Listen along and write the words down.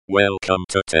Welcome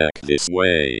to Tech This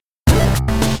Way.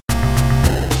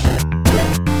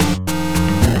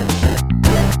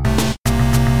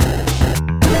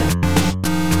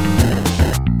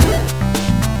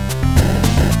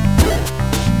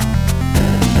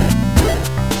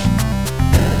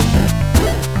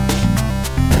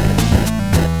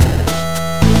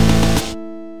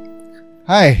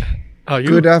 Hi. How are you?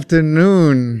 Good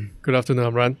afternoon. Good afternoon,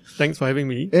 Amran. Thanks for having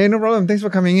me. Hey, no problem. Thanks for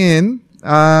coming in.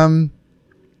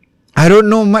 I don't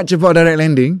know much about direct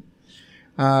lending.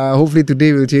 Hopefully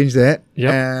today we'll change that.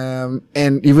 Yep.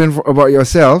 And even about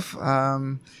yourself.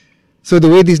 So the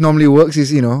way this normally works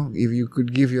is, if you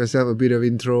could give yourself a bit of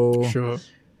intro. Sure.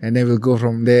 And then we'll go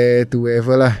from there to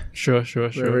wherever lah. Sure.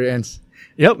 Wherever it ends.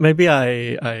 Yep, maybe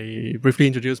I briefly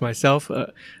introduce myself,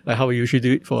 like how we usually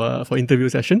do it for interview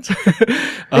sessions.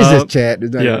 It's just chat.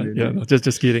 No,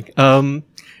 just kidding.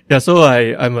 So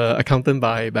I'm an accountant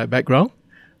by background.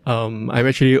 I'm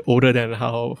actually older than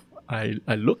how I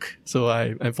look. So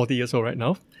I'm 40 years old right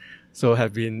now. So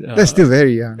have been That's still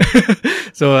very young.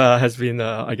 So has been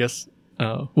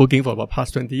working for about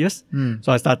past 20 years.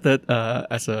 So I started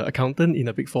as an accountant in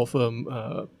a Big Four firm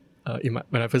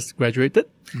when I first graduated.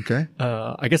 Okay.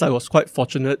 I guess I was quite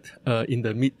fortunate in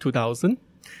the mid 2000.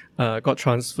 Got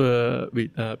transferred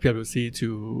with PwC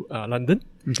to London.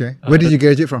 Okay. Where did you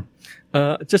graduate from?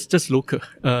 Just local,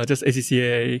 just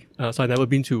ACCA. So I'd never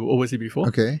been to overseas before.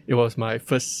 Okay. It was my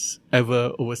first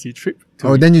ever overseas trip.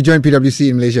 Then you joined PwC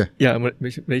in Malaysia. Yeah,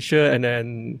 Malaysia, and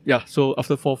then so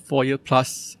after four years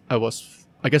plus, I was,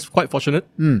 I guess, quite fortunate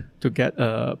to get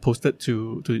posted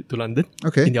to London.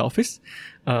 Okay. In the office.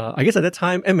 I guess at that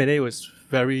time M&A was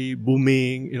very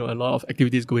booming. A lot of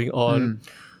activities going on.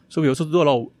 So we also do a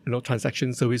lot of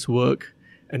transaction service work,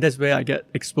 and that's where I get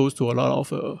exposed to a lot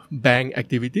of bank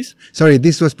activities. Sorry,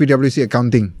 this was PwC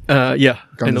accounting. And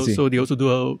Accountancy. also they also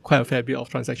do quite a fair bit of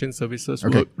transaction services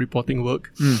Okay. work, reporting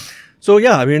work. So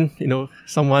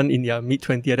someone in their mid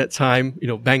 20 at that time,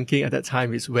 banking at that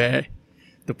time is where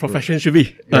the profession should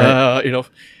be. Right.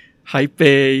 High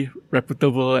pay,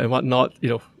 reputable and whatnot,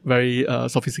 very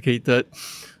sophisticated.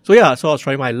 So I was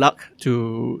trying my luck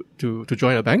to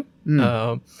join a bank.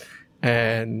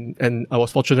 And I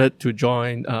was fortunate to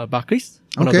join Barclays,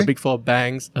 one of the Big Four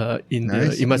banks in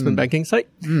Nice. the investment banking side,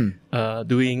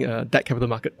 doing debt capital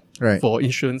market for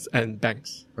insurance and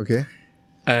banks. Okay.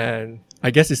 And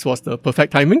I guess this was the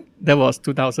perfect timing. That was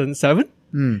 2007.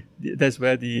 That's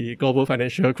where the global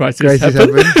financial crisis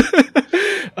happened.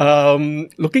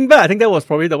 Looking back, I think that was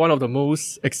probably one of the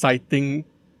most exciting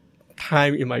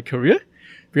time in my career,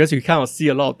 because you kind of see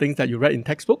a lot of things that you read in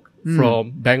textbook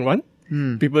from bank run.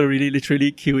 People really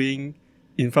literally queuing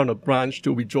in front of branch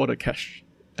to withdraw the cash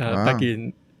back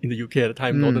in the UK at the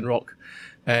time, Northern Rock.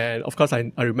 And of course,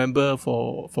 I remember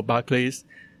for Barclays,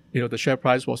 the share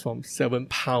price was from £7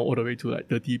 all the way to like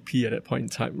 30p at that point in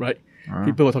time, right?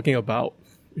 People were talking about,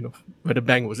 whether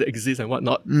bank was exist and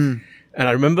whatnot. And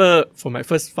I remember for my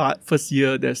first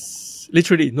year, there's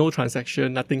literally no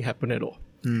transaction, nothing happened at all.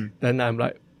 Then I'm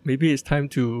like, maybe it's time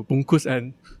to bungkus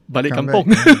and balik kampung.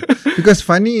 Because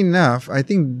funny enough, I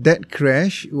think that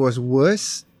crash was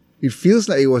worse. It feels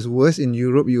like it was worse in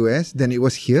Europe, US than it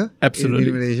was here. Absolutely.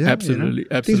 In Malaysia. Absolutely.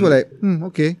 Things were like,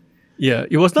 okay. Yeah,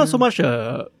 it was not so much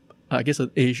I guess an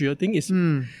Asia thing.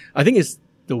 I think it's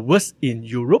the worst in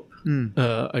Europe.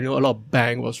 I know a lot of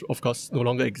bank was, of course, no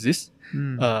longer exist.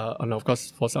 And of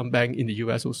course, for some bank in the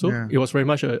US also, it was very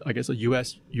much a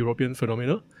US European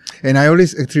phenomenon. And I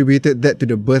always attributed that to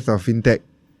the birth of fintech.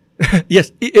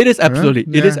 Yes, it is absolutely.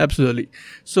 It is absolutely.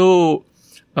 So,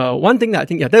 one thing that I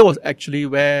think, that was actually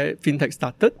where fintech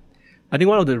started. I think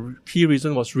one of the key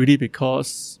reasons was really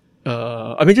because,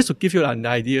 just to give you an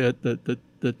idea,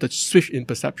 the switch in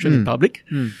perception in public.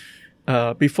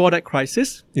 Before that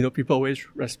crisis, people always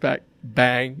respect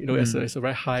bank, as a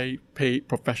very high paid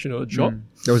professional job.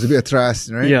 There was a bit of trust,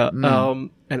 right? Yeah.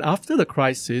 And after the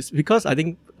crisis, because I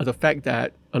think the fact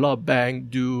that a lot of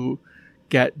banks do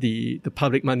get the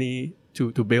public money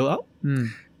to bail out.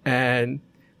 And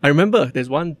I remember there's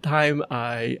one time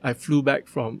I flew back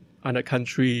from another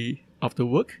country after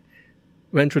work,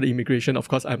 went through the immigration. Of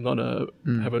course, I'm not I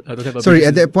don't have a Sorry,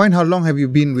 at that point, how long have you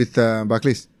been with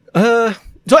Barclays?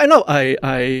 So I know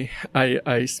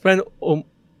I spent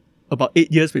about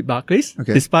 8 years with Barclays,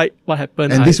 despite what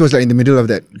happened. And this was like in the middle of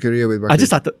that career with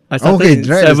Barclays? I started in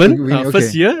 7,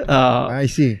 first year. I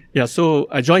see. Yeah, so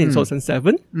I joined in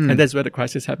 2007, and that's where the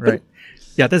crisis happened. Right.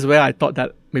 Yeah, that's where I thought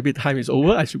that maybe time is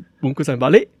over. I should bungkus and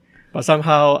balik. But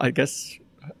somehow, I guess,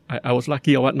 I was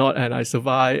lucky or whatnot, and I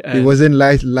survived. And it wasn't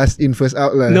last in, first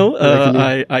out. No,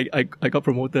 I got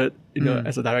promoted,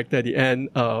 as a director at the end.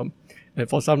 And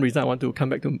for some reason, I want to come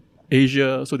back to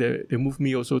Asia, so they moved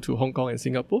me also to Hong Kong and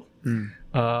Singapore.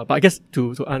 But I guess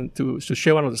to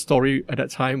share one of the story at that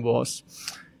time was,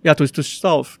 to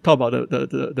sort of talk about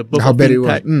the birth How of bad it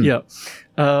was. fintech.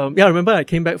 I remember I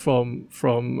came back from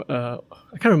I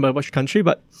can't remember which country,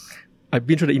 but I've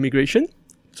been through the immigration.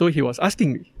 So he was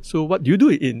asking me, so what do you do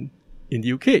in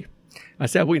the UK? I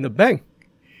said, I work in the bank.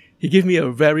 He gave me a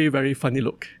very, very funny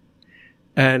look.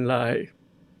 And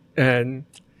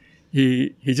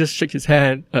he just shook his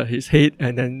head,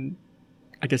 and then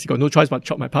I guess he got no choice but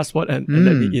chop my passport and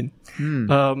let me in.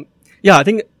 I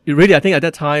think at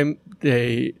that time,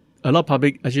 a lot of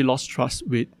public actually lost trust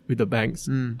with the banks,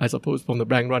 I suppose, from the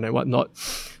bank run and whatnot.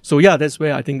 So that's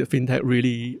where I think the fintech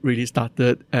really, really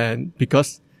started. And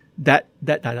because that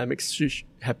dynamic switch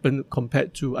happened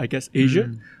compared to, I guess,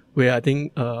 Asia, where I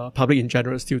think public in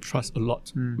general still trust a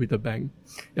lot with the bank.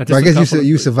 But I guess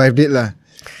you survived it lah.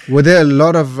 Were there a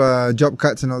lot of job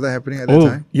cuts and all that happening at that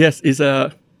time? Yes,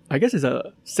 I guess it's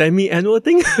a semi-annual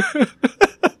thing.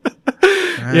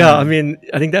 I mean,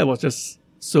 I think that was just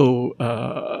so.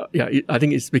 I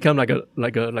think it's become like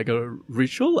a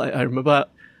ritual. I remember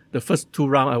the first 2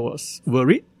 rounds I was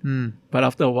worried, but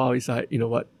after a while, it's like, you know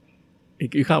what,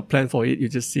 you can't plan for it. You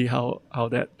just see how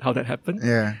that happened.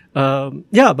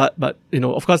 But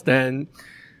of course, then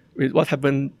with what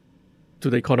happened to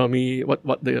the economy,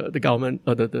 what the government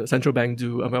or the central bank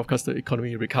do, I mean, of course, the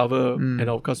economy recover, and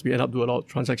of course, we end up doing a lot of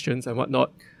transactions and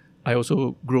whatnot. I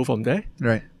also grow from there.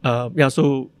 Right.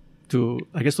 So to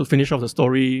finish off the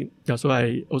story, so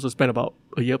I also spent about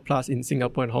a year plus in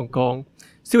Singapore and Hong Kong,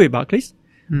 still with Barclays,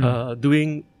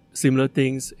 doing similar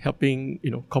things, helping,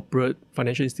 corporate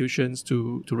financial institutions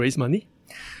to raise money.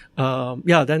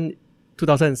 Then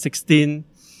 2016,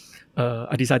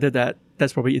 I decided that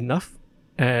that's probably enough.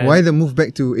 And why the move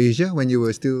back to Asia when you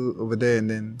were still over there? And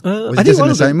then was I it think just an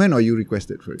assignment or you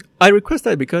requested for it? I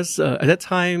requested because at that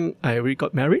time I already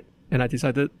got married, and I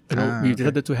decided, we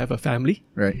decided to have a family.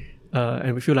 Right.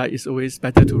 And we feel like it's always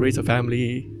better to raise a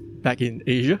family back in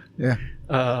Asia. Yeah.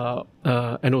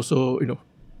 And also,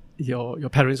 your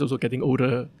parents also getting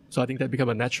older, so I think that become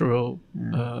a natural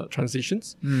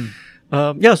transitions.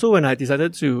 So when I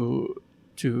decided to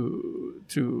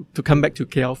come back to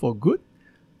KL for good,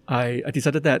 I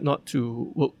decided that not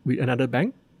to work with another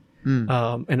bank.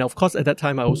 And of course, at that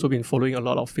time, I also been following a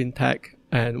lot of fintech.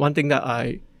 And one thing that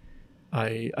I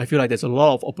feel like there's a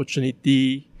lot of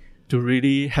opportunity to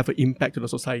really have an impact to the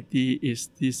society is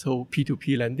this whole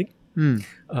P2P lending.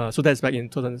 So that's back in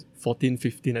 2014,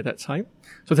 15 at that time.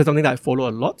 So that's something that I follow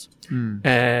a lot.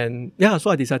 And so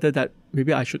I decided that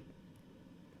maybe I should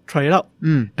try it out.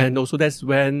 And also that's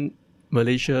when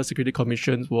Malaysia Security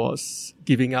Commission was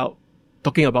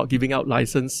talking about giving out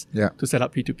license to set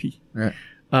up P2P. Right.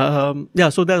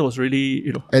 So that was really,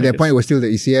 at that point it was still the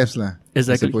ECFs lah.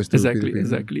 Exactly.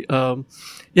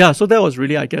 So that was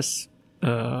really, I guess,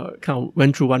 kind of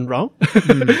went through one round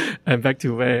and back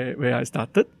to where I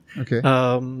started. Okay.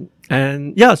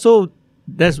 So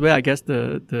that's where I guess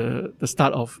the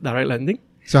start of direct lending.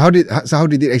 So how did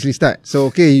it actually start? So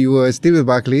okay, you were still with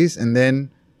Barclays, and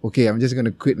then I'm just going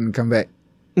to quit and come back.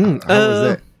 How was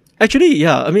that? Actually,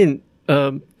 I mean,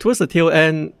 towards the tail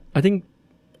end, I think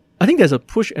there's a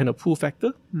push and a pull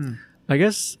factor. I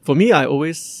guess for me,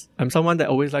 I'm someone that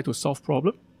always like to solve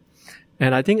problem.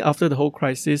 And I think after the whole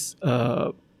crisis,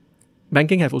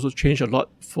 banking have also changed a lot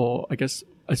for, I guess,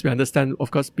 as we understand,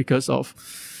 of course, because of,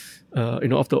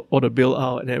 after all the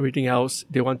bailout and everything else,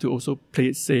 they want to also play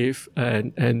it safe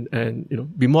and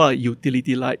be more a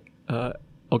utility-like,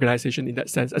 organization in that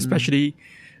sense, especially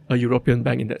a European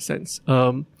bank in that sense.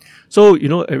 So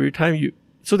every time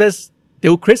they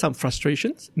will create some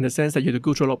frustrations in the sense that you have to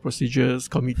go through a lot of procedures,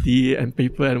 committee and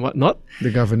paper and whatnot.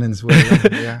 The governance way.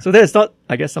 Yeah. So that's not,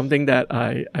 I guess, something that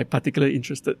I particularly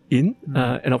interested in.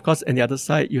 And of course, on the other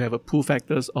side, you have a pull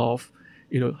factors of,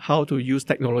 how to use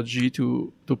technology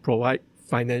to provide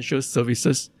financial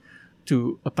services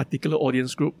to a particular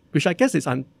audience group, which I guess is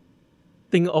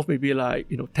think of maybe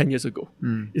 10 years ago.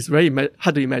 It's very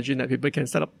hard to imagine that people can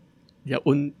set up their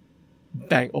own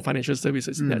bank or financial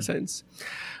services in that sense.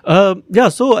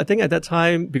 So I think at that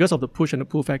time, because of the push and the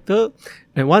pull factor,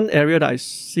 and one area that I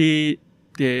see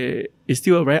there is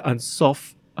still a very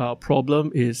unsolved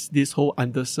problem is this whole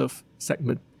underserved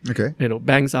segment. Okay.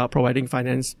 Banks are providing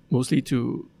finance mostly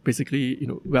to basically,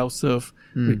 well-served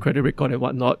with credit record and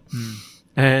whatnot.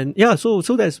 And so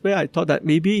that's where I thought that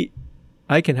maybe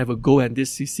I can have a go and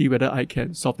see whether I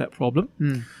can solve that problem.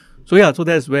 So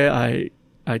that's where I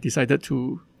decided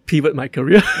to pivot my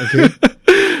career. Okay.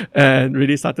 And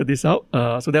really started this out.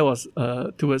 So that was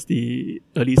towards the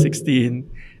early 16.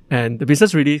 And the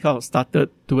business really kind of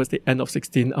started towards the end of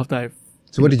 16 after I've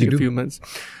So what did you taken do? a few months.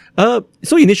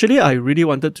 So initially I really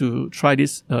wanted to try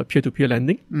this peer-to-peer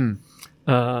lending.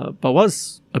 But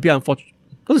what's a bit unfortunate,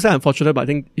 not to say unfortunate, but I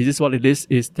think it is what it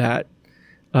is that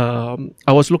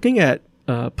I was looking at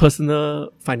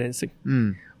personal financing,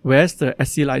 whereas the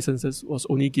SC licenses was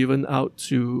only given out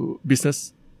to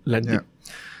business lending.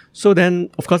 Yeah. So then,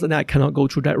 of course, then I cannot go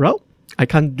through that route. I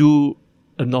can't do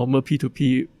a normal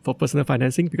P2P for personal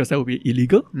financing because that would be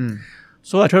illegal.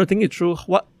 So I try to think it through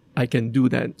what I can do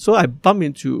then. So I bump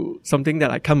into something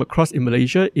that I come across in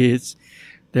Malaysia is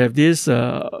they have this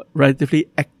relatively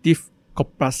active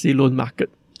koperasi loan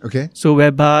market. Okay. So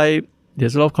whereby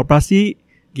there's a lot of koperasi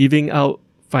giving out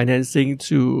financing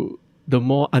to the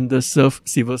more underserved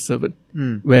civil servant,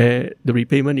 where the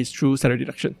repayment is through salary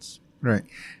deductions. Right.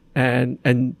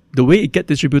 And the way it gets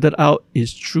distributed out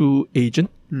is through agent,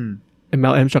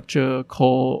 MLM structure,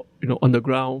 call, on the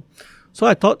ground. So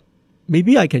I thought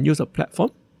maybe I can use a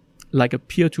platform like a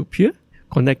peer-to-peer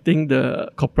connecting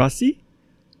the koperasi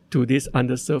to this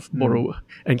underserved borrower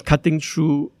and cutting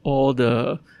through all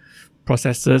the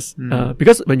processes.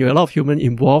 Because when you're a lot of human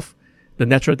involved, the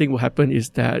natural thing will happen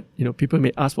is that, people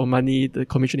may ask for money, the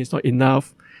commission is not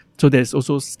enough. So there's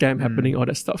also scam happening, all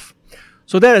that stuff.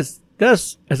 So that's,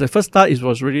 as a first start, it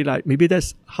was really like, maybe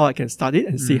that's how I can start it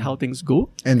and see how things go.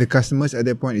 And the customers at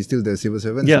that point is still the civil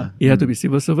servants? Yeah, you have to be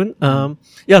civil servant.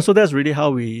 So that's really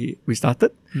how we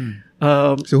started.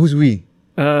 So who's we?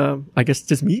 I guess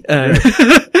just me.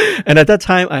 And at that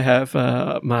time, I have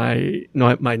my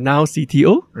now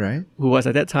CTO, Right. who was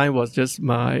at that time was just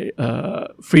my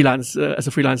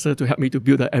freelancer to help me to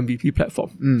build the MVP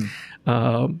platform.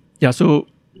 So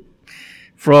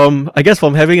from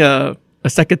having a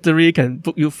secretary can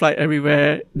book you flight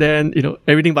everywhere, then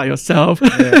everything by yourself,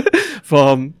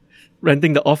 from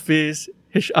renting the office,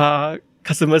 HR,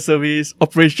 customer service,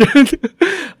 operation.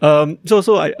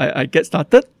 So I get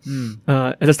started.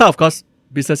 At the start, of course,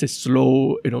 business is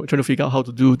slow, trying to figure out how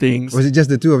to do things. Was it just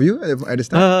the two of you at the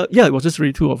start? It was just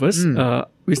really two of us.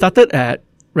 We started at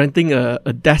renting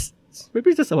a desk,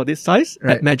 maybe just about this size,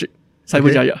 at Magic,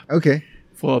 Cyberjaya, Okay.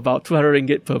 for about 200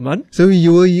 ringgit per month. So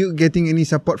were you getting any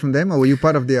support from them, or were you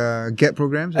part of their GAP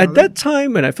programs? At that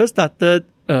time, when I first started,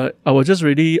 I was just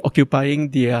really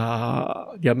occupying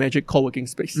their Magic co-working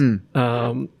space.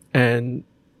 And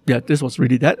this was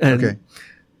really that. And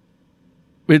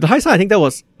with the high side, I think that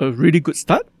was a really good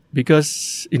start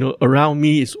because, around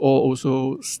me is all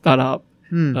also startup,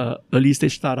 early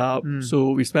stage startup.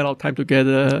 So we spent our time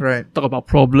together, talk about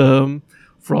problem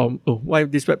from why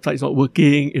this website is not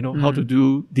working, how to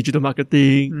do digital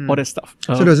marketing, all that stuff.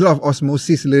 So there's a lot of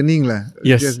osmosis learning lah.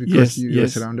 Yes, just because yes, you are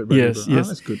yes, surrounded by yes, people. yes.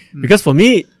 That's good. Because for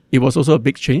me, it was also a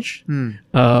big change.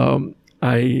 I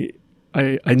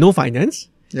know finance,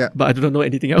 but I do not know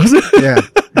anything else.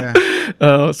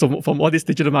 So from all this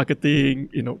digital marketing,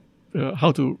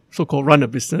 how to so-called run a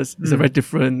business is a very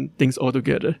different things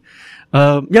altogether.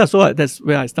 So that's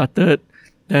where I started.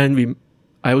 Then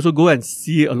I also go and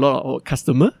see a lot of our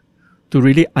customer to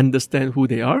really understand who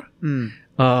they are.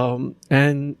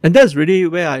 And that's really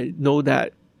where I know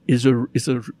that is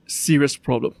a serious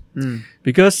problem.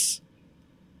 Because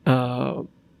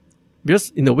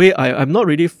in a way, I'm not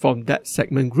really from that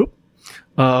segment group.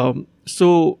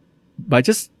 So by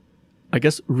just, I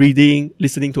guess, reading,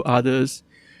 listening to others,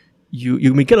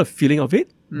 you may get a feeling of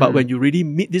it. But when you really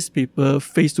meet these people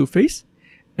face to face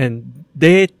and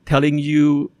they're telling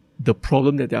you the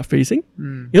problem that they are facing,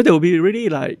 there will be really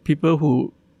like people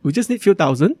who just need few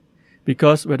thousand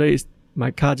because whether it's my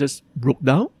car just broke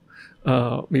down,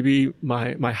 maybe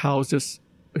my house just,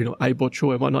 I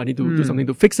botcho and whatnot, I need to do something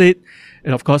to fix it.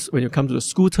 And of course, when you come to the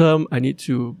school term, I need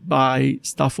to buy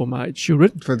stuff for my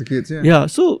children. For the kids,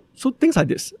 So things like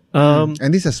this.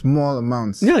 And these are small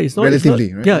amounts. It's not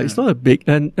relatively, right? It's not a big,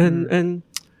 and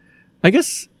I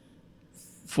guess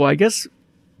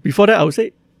before that, I would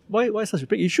say, why such a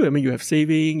big issue? I mean, you have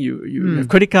saving, you have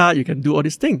credit card, you can do all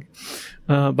these things.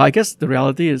 But I guess the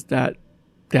reality is that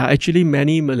there are actually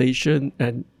many Malaysian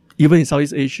and even in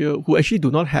Southeast Asia who actually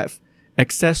do not have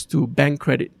access to bank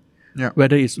credit.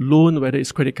 Whether it's loan, whether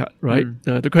it's credit card, right?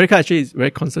 The credit card actually is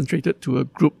very concentrated to a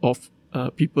group of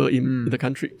people in the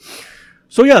country.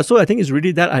 So I think it's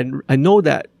really that I know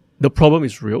that the problem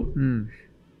is real.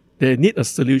 They need a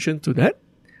solution to that.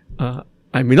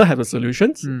 I may not have the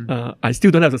solutions. I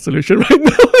still don't have the solution right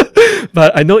now,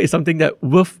 but I know it's something that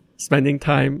worth spending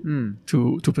time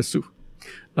to pursue.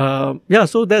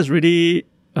 So that's really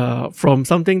from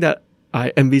something that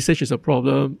I envisage is a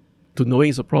problem to knowing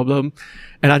it's a problem,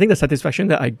 and I think the satisfaction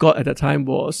that I got at that time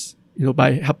was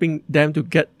by helping them to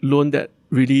get loan that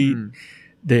really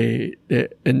they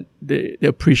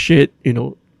appreciate,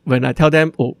 when I tell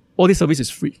them, oh, all this service is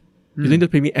free. You don't need to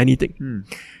pay me anything.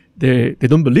 They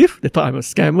don't believe. They thought I'm a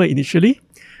scammer initially.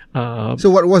 So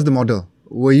what was the model?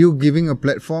 Were you giving a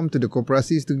platform to the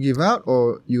corporacies to give out,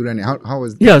 or you ran it? How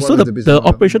was? Yeah, what so was the business model?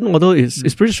 operation model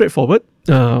is pretty straightforward.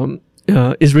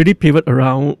 It's really pivot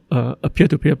around a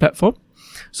peer-to-peer platform.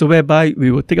 So whereby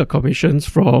we will take our commissions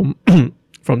from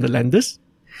from the lenders,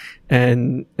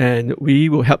 and we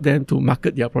will help them to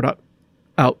market their product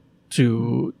out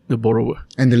to the borrower.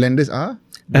 And the lenders are?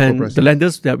 The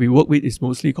lenders that we work with is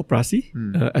mostly Koperasi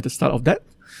at the start of that.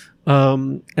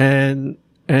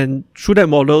 And through that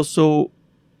model, so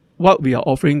what we are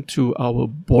offering to our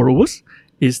borrowers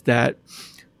is that,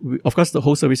 of course, the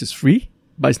whole service is free,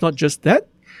 but it's not just that.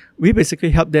 We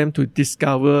basically help them to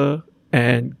discover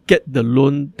and get the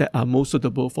loan that are most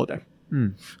suitable for them.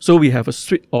 So we have a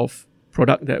suite of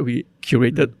product that we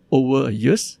curated over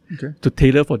years to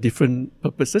tailor for different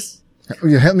purposes.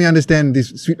 You help me understand this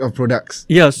suite of products.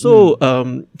 Yeah, so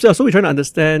so we're trying to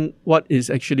understand what is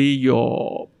actually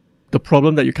the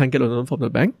problem that you can't get a loan from the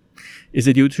bank. Is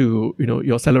it due to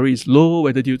your salary is low,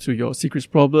 whether due to your secrets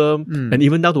problem, and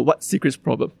even down to what secrets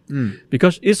problem?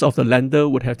 Because each of the lender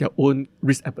would have their own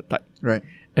risk appetite, right?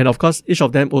 And of course, each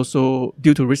of them also,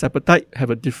 due to risk appetite, have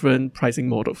a different pricing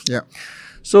models. Yeah.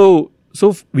 So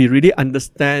we really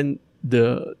understand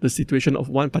the situation of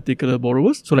one particular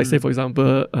borrower. So like say, for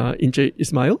example, Inche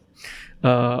Ismail,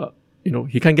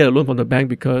 he can't get a loan from the bank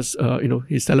because,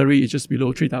 his salary is just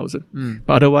below 3,000.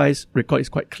 But otherwise, record is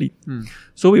quite clean.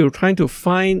 So we were trying to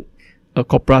find a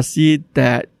Koperasi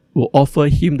that will offer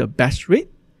him the best rate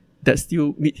that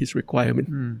still meet his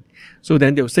requirement. So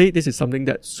then they'll say, this is something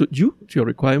that suits you to your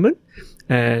requirement.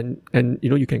 And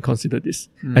you can consider this.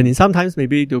 And in sometimes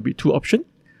maybe there'll be two options.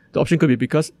 The option could be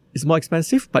because it's more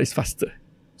expensive, but it's faster.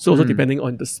 So also depending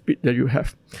on the speed that you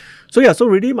have. So so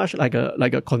really much like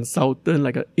a consultant,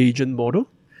 like an agent model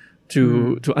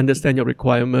to understand your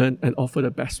requirement and offer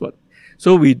the best one.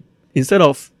 So we, instead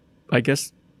of, I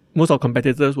guess, most of our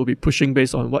competitors will be pushing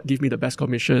based on what give me the best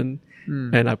commission,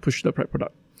 and I push the right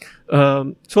product.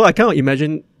 So I kind of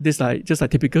imagine this just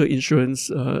like typical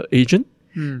insurance agent.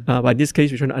 But in this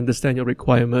case, we're trying to understand your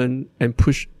requirement and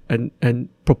push and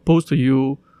propose to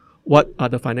you what are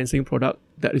the financing product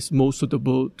that is most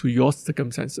suitable to your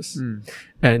circumstances.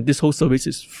 And this whole service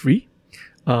is free.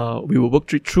 We will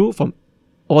work it through from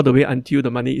all the way until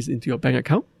the money is into your bank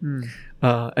account.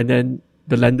 And then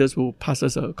the lenders will pass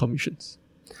us commissions.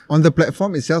 On the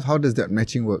platform itself, how does that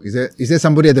matching work? Is there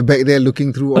somebody at the back there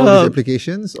looking through all these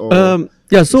applications? Or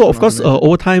so of course,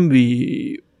 over time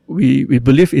we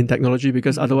believe in technology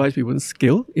because otherwise we wouldn't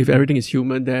scale. If everything is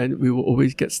human, then we will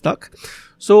always get stuck.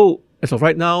 So as of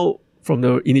right now, from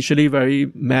the initially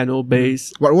very manual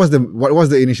base. What was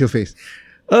the initial phase?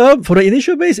 For the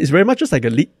initial base, it's very much just like a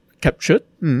lead captured.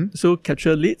 So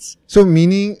capture leads. So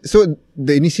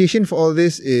the initiation for all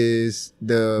this is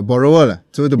the borrower.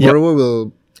 So the borrower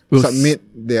will submit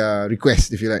their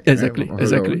request, if you like. Exactly. Right?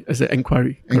 Exactly. As an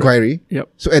inquiry. Inquiry. Yep.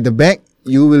 So at the back,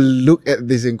 you will look at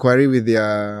this inquiry with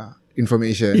their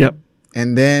information. Yep.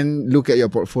 And then look at your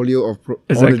portfolio of all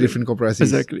the different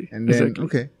corporations. Exactly. And then,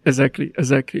 Exactly.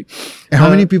 And how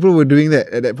many people were doing that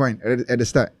at that point, at the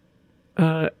start?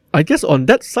 I guess on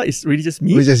that side, it's really just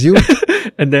me. It was just you?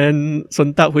 And then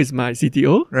Sontak, who is my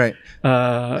CTO. Right.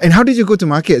 And how did you go to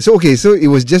market? So it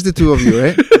was just the two of you,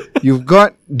 right?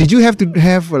 Did you have to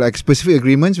have like specific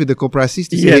agreements with the corporations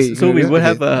to say, yes, so we would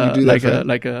have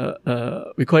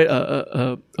we call it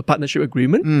a partnership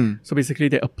agreement. So basically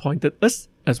they appointed us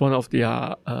as one of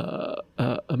their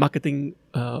marketing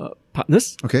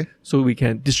partners. Okay. So we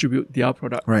can distribute their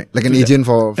product. Right. Like an agent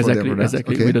for their product.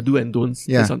 Exactly. Okay. With the do and don'ts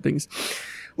and some things.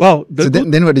 Wow. So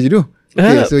then what did you do?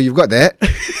 Okay, so you've got that.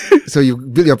 So you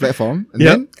build your platform and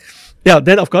then? Yeah,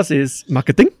 then of course is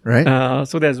marketing. Right.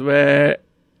 So that's where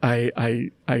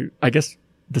I guess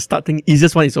the starting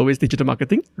easiest one is always digital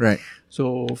marketing. Right.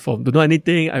 So from don't know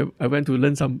anything, I went to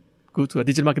go to a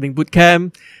digital marketing boot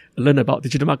camp, learn about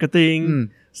digital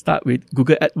marketing, start with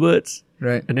Google AdWords.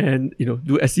 Right. And then,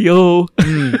 do SEO.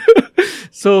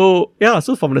 So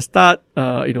from the start,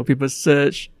 people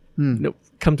search,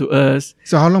 come to us.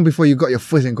 So how long before you got your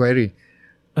first inquiry?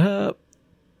 1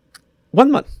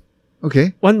 month.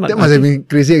 Okay. 1 month. That must have been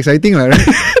crazy exciting, right?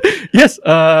 Yes.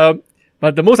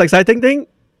 But the most exciting thing,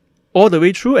 all the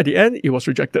way through, at the end, it was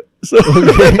rejected. So,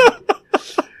 right.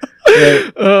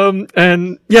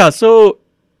 So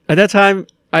at that time,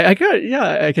 I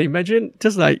can imagine,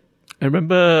 just like, I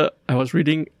remember I was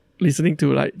listening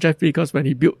to like Jeff Bezos when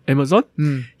he built Amazon,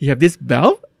 he had this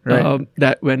valve Right.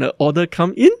 That when an order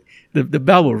come in, the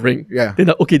bell will ring. Yeah.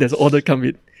 Then okay, there's an order come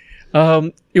in.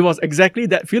 It was exactly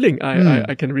that feeling.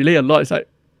 I can relate a lot. It's like,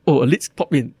 oh, a lead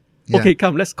pop in. Yeah. Okay,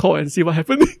 come, let's call and see what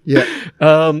happened. Yeah.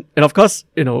 And of course,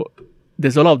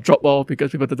 there's a lot of drop off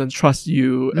because people don't trust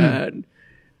you,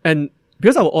 and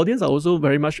because our audience are also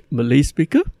very much Malay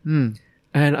speaker, and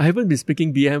I haven't been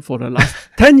speaking BM for the last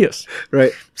 10 years.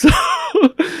 Right.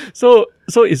 So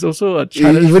it's also a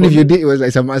challenge. Even for if me. you did, it was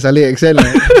like some Saleh accent.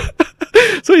 Right?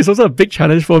 So it's also a big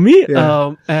challenge for me.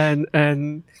 Yeah.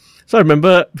 And so I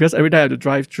remember because every day I had to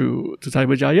drive to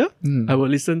Cyberjaya, I will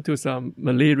listen to some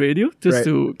Malay radio just Right.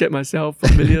 to get myself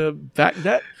familiar back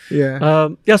that. Yeah.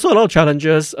 So a lot of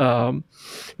challenges.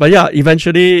 But yeah,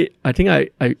 eventually, I think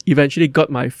I eventually got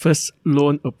my first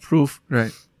loan approved.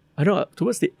 Right. I don't know,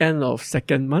 towards the end of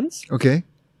second month. Okay.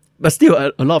 But still,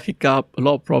 a lot of hiccup, a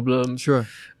lot of problems. Sure.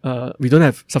 We don't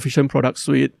have sufficient product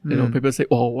suite. People say,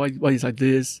 "Oh, why is like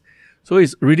this?" So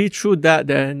it's really through that.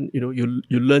 Then you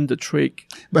learn the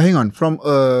trick. But hang on, from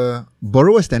a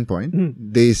borrower standpoint,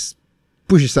 they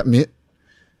push submit,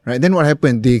 right? Then what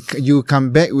happened? You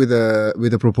come back with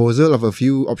a proposal of a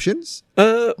few options,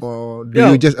 or do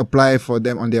you just apply for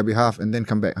them on their behalf and then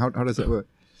come back? How does that work?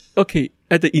 Okay,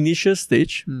 at the initial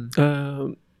stage,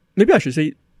 maybe I should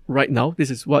say right now, this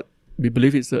is what we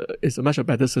believe is a much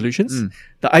better solutions.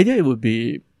 The idea would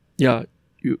be,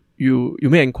 you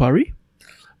make inquiry.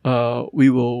 We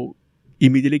will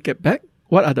immediately get back.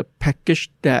 What are the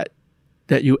package that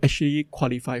you actually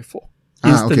qualify for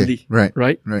instantly? Okay.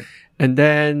 Right. Right. And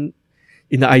then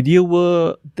in the ideal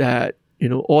world that,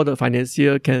 all the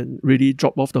financier can really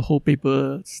drop off the whole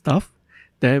paper stuff,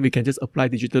 then we can just apply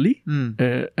digitally,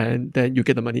 and then you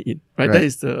get the money in, right? Right. That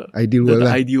is the Ideal the world.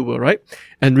 ideal world, right?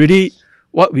 And really,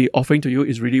 what we're offering to you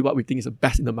is really what we think is the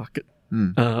best in the market,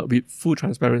 with full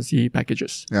transparency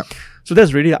packages. Yeah. So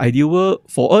that's really the ideal world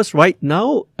for us right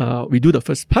now. We do the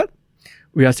first part.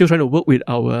 We are still trying to work with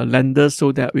our lenders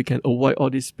so that we can avoid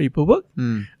all this paperwork,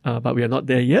 but we are not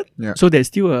there yet. Yeah. So there's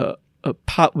still a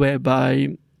part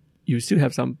whereby you still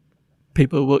have some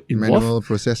paperwork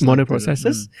involved, Manual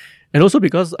processes. And also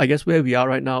because I guess where we are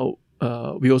right now,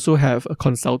 we also have a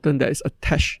consultant that is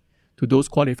attached to those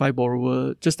qualified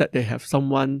borrowers, just that they have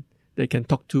someone they can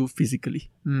talk to physically.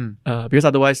 Because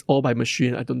otherwise, all by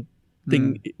machine, I don't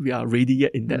think we are ready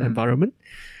yet in that environment.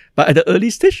 But at the early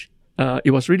stage,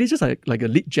 it was really just like a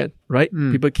lead gen, right?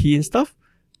 People key in stuff,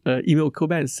 email will call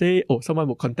back and say, oh, someone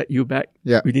will contact you back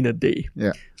within a day.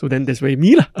 Yeah. So then that's where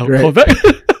me, I'll call back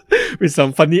with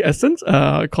some funny essence,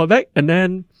 call back. And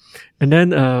then,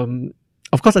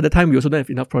 of course, at the time, we also don't have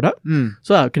enough product.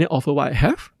 So can I offer what I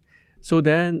have? So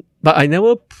then, but I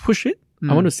never push it.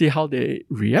 I want to see how they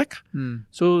react.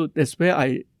 So that's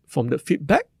where from the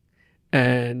feedback,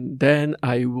 and then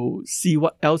I will see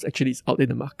what else actually is out in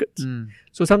the market.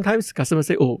 So sometimes customers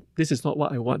say, oh, this is not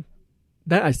what I want.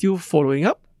 Then I still following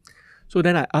up. So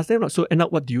then I ask them, so end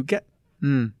up, what do you get?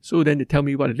 So then they tell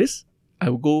me what it is. I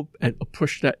will go and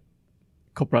approach that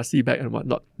Koperasi back and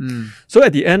whatnot. So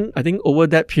at the end, I think over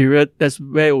that period, that's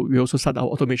where we also start our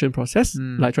automation process,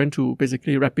 like trying to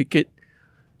basically replicate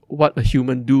what a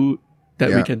human do that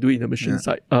we can do in the machine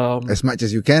side. As much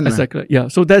as you can. Exactly. Yeah.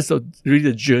 So that's really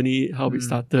the journey, how we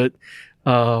started.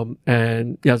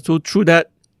 And yeah, so through that,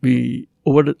 we,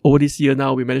 over this year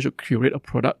now, we managed to curate a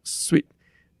product suite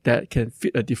that can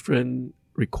fit a different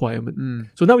requirement.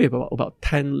 So now we have about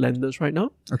 10 lenders right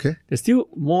now. Okay. There's still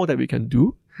more that we can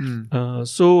do.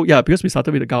 So yeah, because we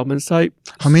started with the government side.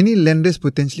 How many lenders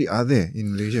potentially are there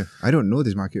in Malaysia? I don't know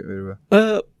this market very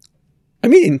well. I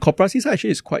mean, in Koperasi side,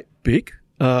 actually, it's quite big.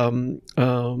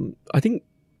 I think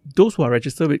those who are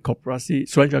registered with Koperasi,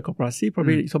 Suruhanjaya Koperasi,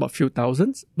 probably it's about a few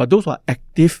thousands. But those who are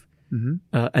active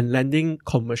and lending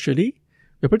commercially,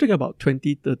 we're probably talking about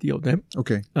 20, 30 of them.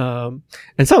 Okay.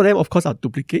 And some of them, of course, are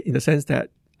duplicate in the sense that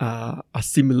are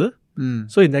similar.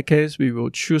 So in that case, we will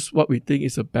choose what we think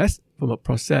is the best from a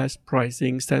process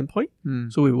pricing standpoint.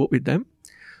 So we work with them.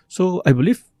 So I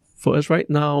believe for us right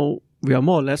now, we are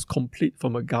more or less complete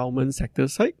from a government sector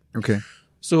side. Okay.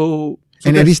 So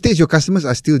and at this stage, your customers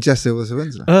are still just civil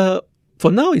servants?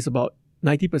 For now, it's about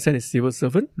 90% is civil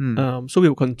servant. So we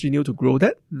will continue to grow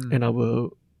that. And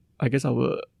our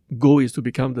goal is to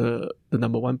become the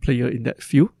number one player in that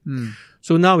field.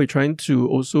 So now we're trying to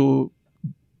also,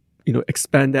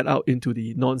 expand that out into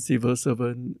the non-civil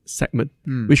servant segment,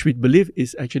 which we believe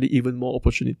is actually even more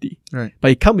opportunity. Right.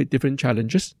 But it comes with different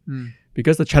challenges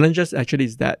because the challenges actually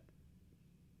is that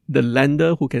the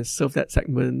lender who can serve that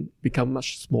segment become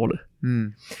much smaller.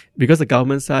 Because the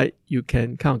government side, you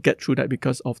can kind of get through that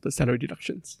because of the salary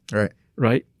deductions. Right.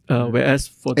 Right. Whereas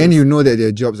for and you know that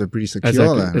their jobs are pretty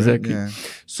secure. Exactly. Yeah.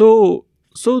 So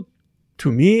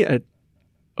to me, I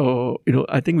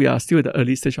think we are still at the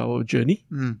early stage of our journey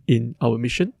in our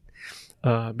mission.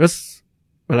 Because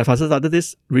when I first started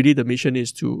this, really the mission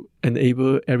is to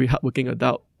enable every hardworking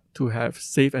adult to have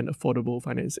safe and affordable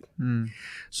financing.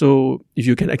 So if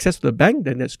you can access the bank,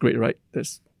 then that's great, right? I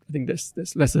think that's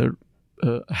less a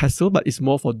hassle, but it's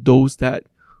more for those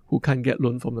who can't get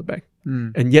loan from the bank.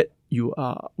 And yet you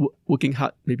are working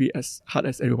hard, maybe as hard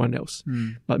as everyone else.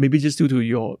 But maybe just due to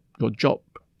your job,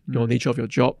 your nature of your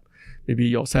job, maybe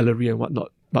your salary and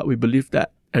whatnot. But we believe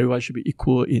that everyone should be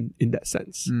equal in that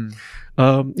sense.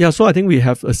 So I think we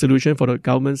have a solution for the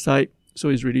government side. So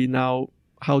it's really now,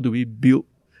 how do we build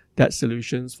that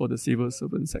solutions for the civil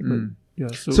servant segment?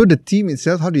 So the team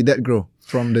itself, how did that grow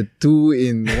from the 2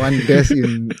 in 1 desk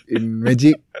in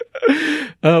Magic?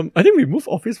 I think we moved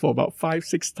office for about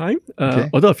 5-6 times.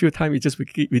 Although a few times we just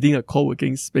within a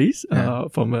co-working space,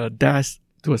 from a desk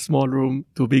to a small room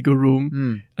to a bigger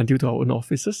room until to our own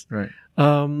offices. Right.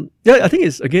 I think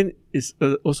it's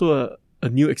also a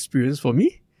new experience for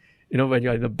me. When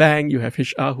you're in the bank, you have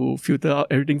HR who filter out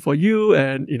everything for you,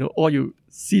 and all you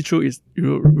see through is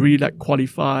you really like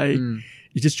qualify.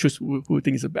 You just choose who you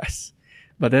think is the best.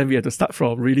 But then we have to start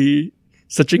from really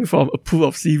searching from a pool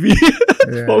of CV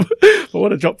from all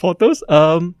the job portals.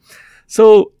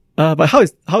 But how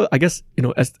I guess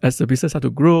as the business had to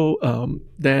grow,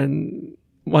 then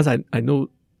once I know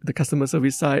the customer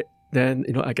service side, then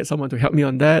I get someone to help me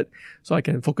on that, so I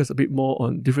can focus a bit more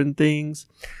on different things.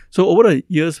 So over the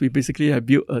years, we basically have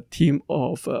built a team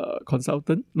of loan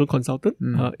consultant.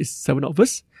 It's 7 of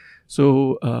us.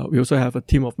 So we also have a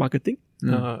team of marketing.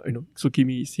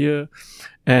 Sukimi is here,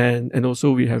 and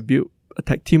also we have built a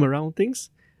tech team around things.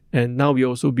 And now we're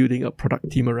also building a product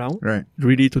team around,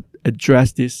 really to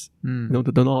address this,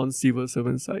 the non-civil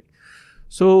servant side.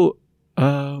 So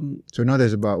now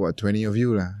there's about 20 of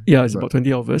you, lah? Yeah, it's about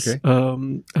 20 of us. Okay.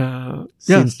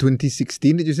 Since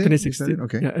 2016, did you say? 2016.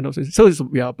 Okay. Yeah, and also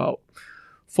we are about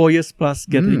 4 years plus,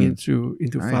 getting into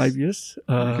nice. 5 years.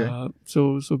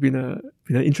 So been an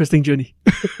interesting journey.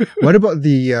 What about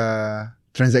the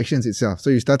transactions itself? So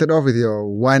you started off with your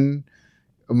 1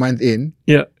 month in.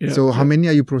 So how many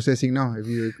are you processing now? Have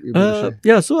you able to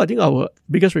share? So I think our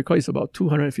biggest record is about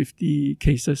 250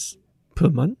 cases per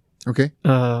month. Okay.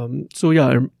 When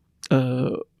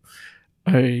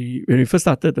we first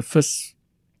started, the first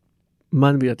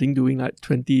month we are doing like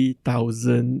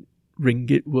 20,000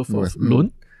 ringgit worth of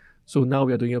loan. So now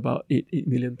we are doing about 8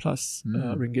 million plus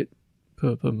ringgit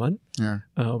per month. Yeah.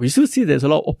 We still see there's a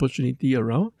lot of opportunity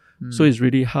around. So it's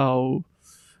really how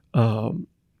I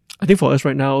think for us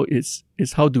right now is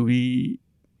how do we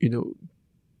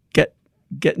get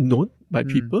known by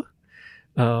people,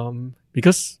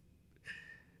 because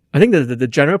I think the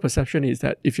general perception is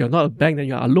that if you're not a bank, then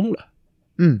you're along lah.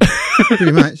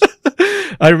 Pretty much.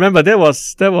 I remember there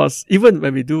was even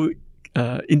when we do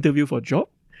interview for job,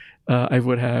 I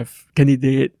would have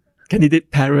candidate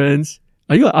parents.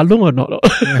 Are you along or not?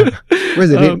 Where's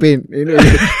the red paint?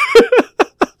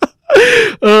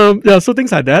 So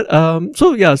things like that.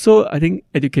 So I think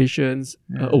educations,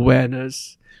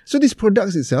 awareness. So these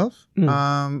products itself,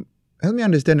 help me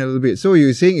understand a little bit. So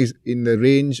you're saying is in the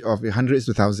range of hundreds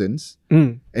to thousands,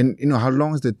 and how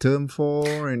long is the term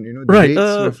for, and the rates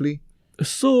roughly?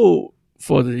 So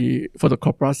for the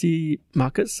corporasi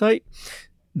market side,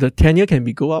 the tenure can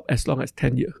go up as long as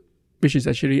 10 years, which is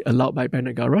actually allowed by Bank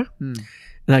Negara.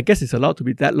 And I guess it's allowed to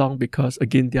be that long because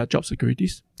again, there are job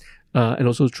securities, and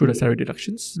also through the salary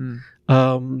deductions.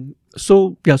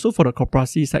 So for the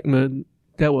corporasi segment,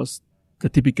 that was the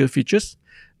typical features.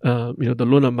 The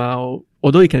loan amount,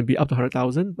 although it can be up to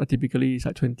 100,000, but typically it's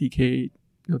like 20K,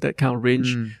 that kind of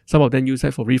range. Some of them use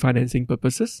that for refinancing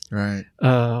purposes. Right.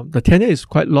 The tenure is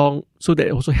quite long, so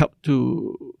that also help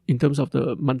in terms of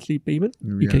the monthly payment,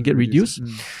 it can get reduced.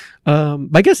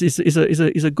 But I guess it's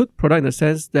a good product in the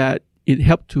sense that it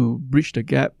helped to bridge the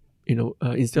gap.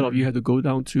 Instead of you have to go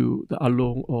down to the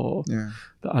Along or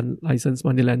the unlicensed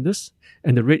money lenders,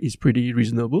 and the rate is pretty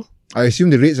reasonable. I assume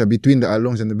the rates are between the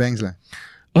Alongs and the banks, lah.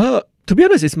 To be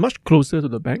honest, it's much closer to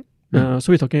the bank. So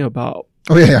we're talking about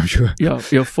I'm sure.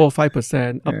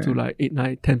 4-5% up to like 8,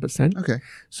 9, 10%. Okay.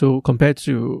 So compared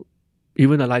to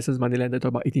even a licensed money lender to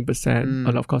about 18%,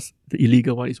 and of course the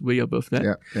illegal one is way above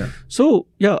that. So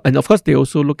and of course they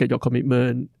also look at your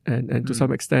commitment and to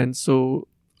some extent. So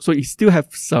you still have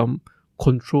some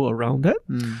control around that.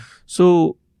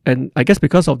 So, and I guess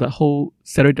because of the whole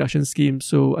salary deduction scheme,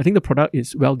 so I think the product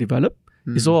is well developed.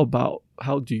 It's all about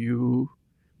how do you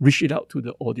reach it out to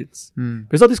the audience.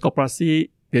 Because all this corporasi,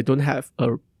 they don't have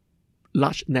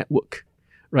large network,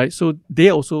 right? So they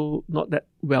are also not that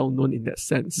well known in that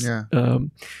sense. Yeah.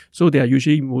 So they are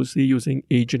usually mostly using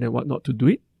agent and whatnot to do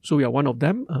it. So we are one of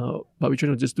them, but we're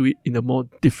trying to just do it in a more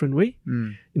different way,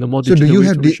 in a more So digital do you way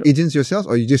have to the reach out. agents yourselves,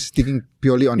 or you just sticking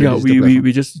purely on the Yeah, digital platform?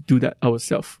 we just do that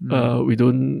ourselves. We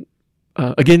don't.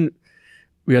 Again,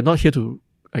 we are not here to,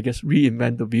 I guess,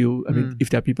 reinvent the wheel. I mean,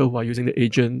 if there are people who are using the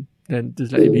agent, then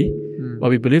just let it be. But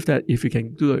we believe that if we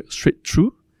can do a straight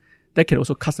through, that can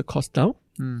also cut the cost down.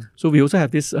 So we also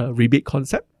have this rebate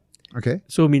concept. Okay.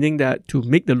 So meaning that to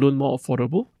make the loan more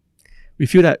affordable, we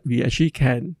feel that we actually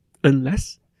can earn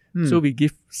less. So we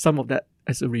give some of that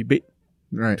as a rebate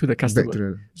Right. to the customer. Back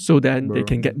to So then they borrower.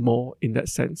 can get more in that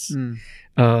sense.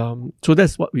 So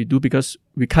that's what we do, because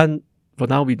we can't, for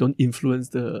now, we don't influence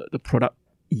the product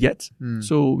yet.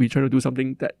 So we try to do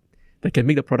something that can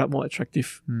make the product more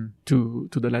attractive to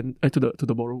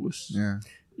the borrowers. Yeah.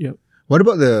 Yeah. What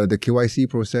about the KYC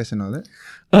process and all that?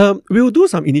 We will do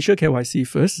some initial KYC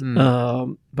first,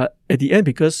 but at the end,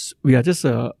 because we are just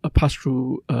a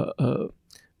pass-through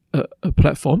a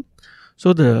platform,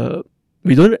 so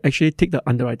we don't actually take the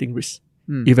underwriting risk.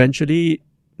 Eventually,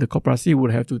 the corporation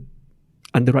would have to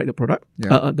underwrite the product,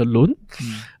 the loan.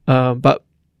 But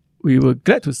we were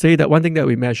glad to say that one thing that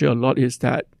we measure a lot is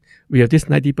that we have this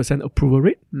 90% approval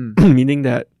rate, meaning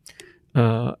that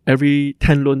every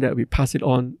 10 loan that we pass it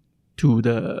on to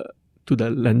the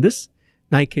lenders,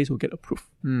 9 cases will get approved.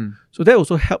 So that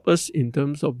also helps us in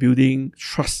terms of building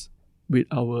trust with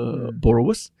our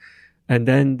borrowers, and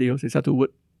then they also start to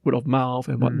word of mouth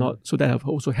and whatnot. So that have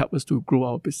also helped us to grow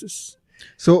our business.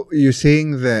 So you're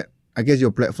saying that, I guess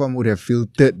your platform would have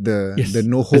filtered the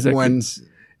no hope exactly. ones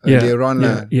earlier on,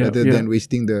 rather yeah. than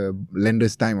wasting the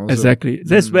lender's time also. Exactly.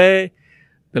 That's where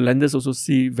the lenders also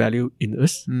see value in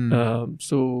us.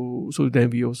 So then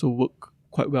we also work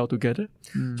quite well together.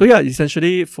 So yeah,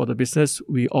 essentially for the business,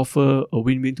 we offer a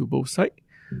win-win to both sides.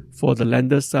 For the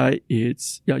lender side,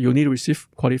 it's you need to receive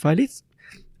qualified leads,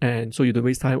 and so you don't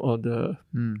waste time on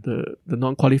the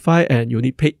non-qualified, and you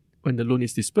only pay when the loan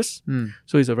is disbursed.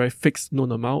 So it's a very fixed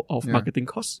known amount of marketing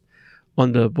costs.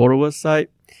 On the borrower side,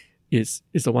 it's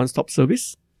a one-stop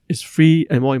service. It's free,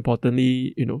 and more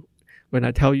importantly, when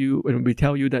we tell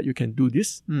you that you can do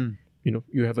this,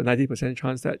 you have a 90%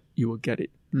 chance that you will get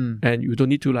it, and you don't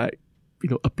need to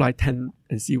apply 10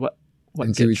 and see what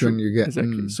and see which one you get.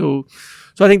 Exactly. So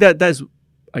I think that's,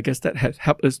 I guess that has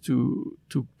helped us to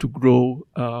grow.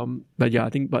 But yeah,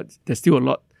 but there's still a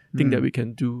lot thing that we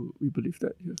can do. We believe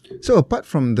that. Yeah. So apart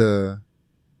from the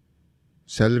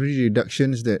salary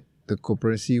reductions that the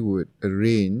corporation would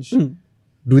arrange,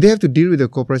 do they have to deal with the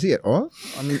corporation at all?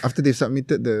 I mean, after they've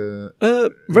submitted the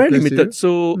very request limited. here?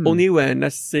 So only when,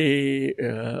 let's say,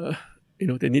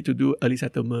 they need to do early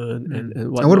settlement and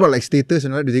whatnot. And what about like status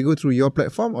and all that? Do they go through your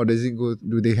platform, or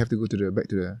do they have to go back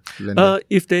to the lender?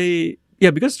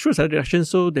 Because through salary reduction,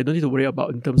 so they don't need to worry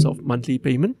about in terms of monthly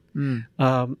payment.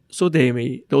 So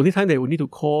the only time they will need to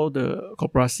call the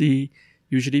corporation,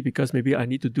 usually because maybe I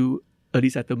need to do early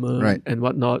settlement and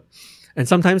whatnot. And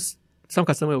sometimes some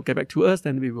customer will get back to us,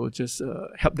 then we will just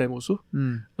help them also.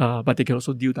 But they can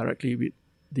also deal directly with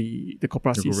the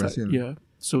corporation side. Yeah.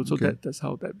 So that's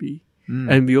how that be.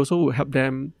 And we also will help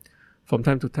them from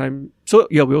time to time. So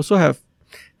yeah, we also have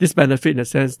this benefit in the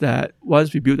sense that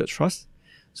once we build the trust,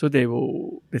 so they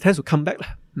tend to come back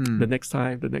the next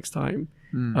time.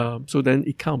 So then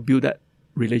it can't build that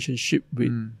relationship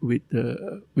with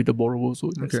the borrowers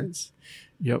in that sense.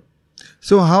 Yep.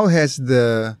 So how has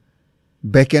the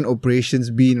back-end operations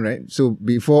been, right? So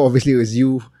before, obviously, it was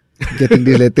you getting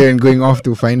this letter and going off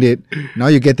to find it. Now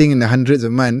you're getting in the hundreds a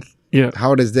month. Yeah.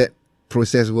 How does that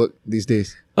process work these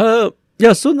days? So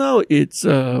now it's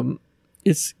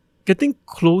getting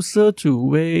closer to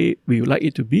where we would like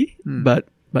it to be, but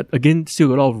again,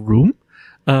 still a lot of room.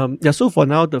 So for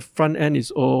now, the front end is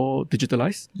all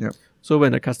digitalized. Yep. So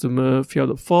when the customer fill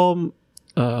the form,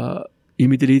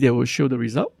 immediately they will show the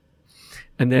result,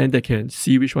 and then they can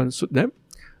see which one suit them.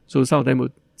 So some of them will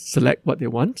select what they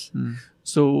want.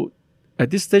 So at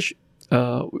this stage,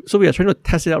 so we are trying to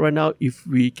test it out right now if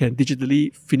we can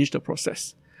digitally finish the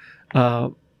process.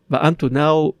 But until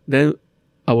now, then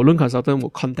our loan consultant will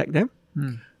contact them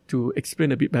to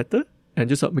explain a bit better and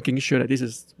just making sure that this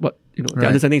is what, the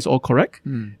understanding is all correct.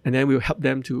 And then we'll help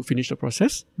them to finish the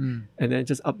process and then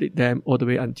just update them all the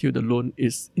way until the loan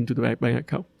is into the bank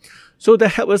account. So that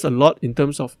helped us a lot in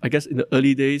terms of, I guess in the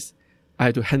early days, I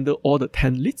had to handle all the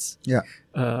 10 leads. Yeah.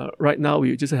 Right now,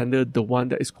 we just handle the one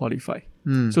that is qualified.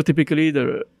 So typically,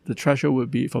 the threshold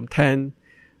would be from 10,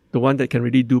 the one that can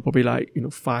really do probably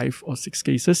 5 or 6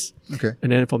 cases. Okay.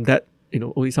 And then from that,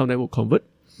 only some of them will convert.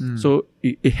 So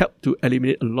it helped to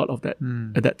eliminate a lot of that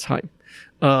at that time.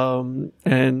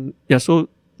 And yeah, so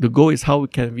the goal is how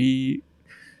can we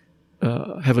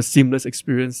have a seamless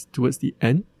experience towards the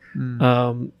end.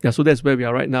 Yeah, so that's where we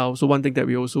are right now. So one thing that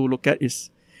we also look at is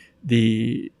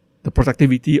the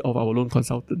productivity of our loan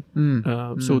consultant.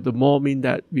 So the more mean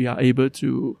that we are able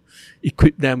to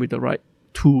equip them with the right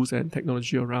tools and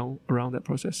technology around that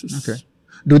processes. Okay.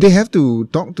 Do they have to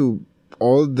talk to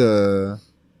all the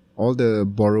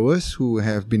borrowers who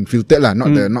have been filtered lah?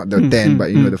 Not the 10,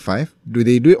 but the 5. Do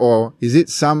they do it, or is it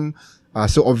some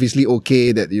so obviously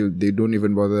okay that they don't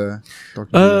even bother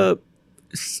talking to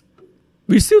you?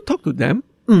 We still talk to them,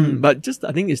 but just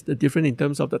I think it's the different in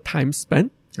terms of the time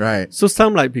spent. Right. So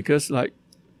some because I'm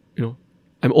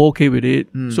okay with it,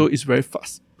 so it's very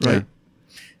fast, right?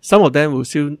 Yeah. Some of them will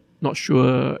still not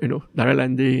sure, direct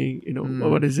lending,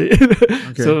 what is it?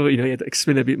 Okay. So, you have to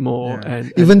explain a bit more. Yeah.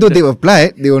 And even though they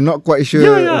applied, they were not quite sure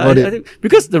about it. I think,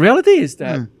 because the reality is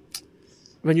that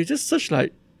when you just search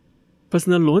like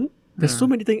personal loan, there's so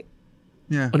many things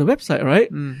on the website,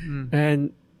 right?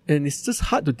 And it's just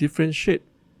hard to differentiate,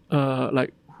 are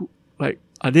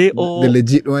they all the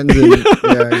legit ones?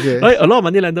 Okay. Right? A lot of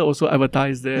money lender also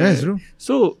advertise there. Yeah, it's true.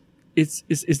 So it's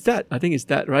that. I think it's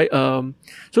that, right?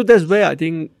 So that's where I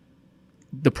think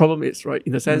the problem is, right?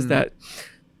 In the sense that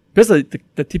because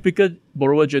the typical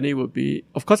borrower journey would be,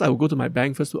 of course, I will go to my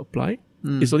bank first to apply.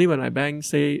 It's only when my bank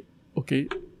say, okay,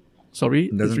 sorry,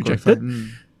 it's rejected.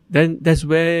 Then that's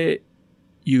where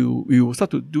you will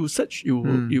start to do search.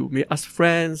 You may ask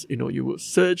friends, you will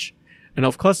search. And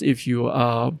of course, if you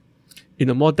are in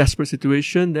a more desperate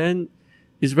situation, then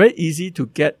it's very easy to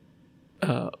get,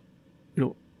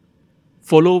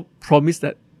 follow promise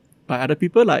that by other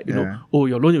people, like, oh,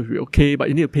 your loan will be okay, but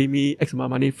you need to pay me X amount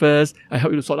of money first. I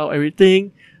help you to sort out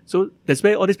everything. So that's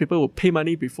where all these people will pay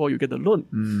money before you get the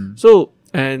loan. So,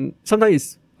 and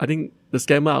sometimes I think the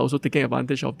scammer are also taking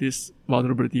advantage of this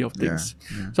vulnerability of things.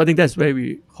 So I think that's where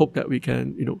we hope that we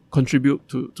can, contribute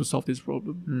to solve this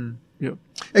problem. Yeah.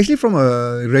 Actually, from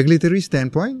a regulatory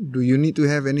standpoint, do you need to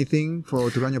have anything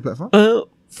to run your platform?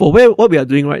 For what we are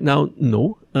doing right now,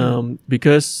 no.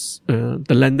 Because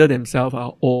the lender themselves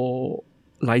are all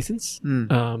licensed.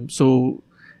 So,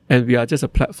 and we are just a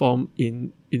platform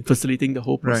in facilitating the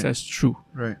whole process through.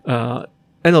 Right.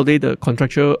 End of the day, the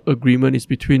contractual agreement is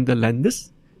between the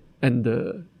lenders and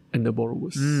the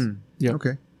borrowers. Yeah.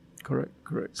 Okay. Correct.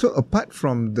 So apart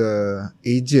from the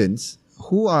agents,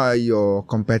 who are your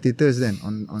competitors then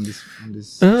on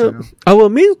this channel? Our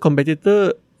main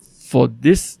competitor for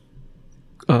this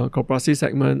corporate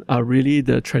segment are really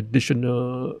the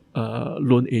traditional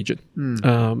loan agent.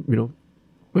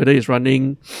 Whether it's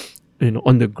running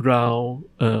on the ground,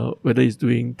 whether it's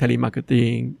doing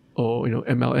telemarketing or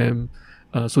MLM.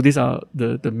 So these are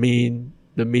the main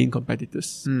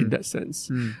competitors in that sense.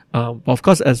 But of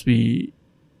course, as we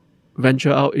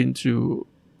venture out into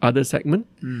other segment,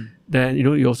 then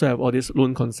you also have all these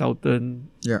loan consultant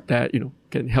that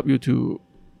can help you to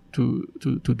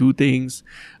do things.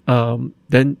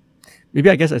 Then maybe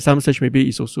I guess at some stage maybe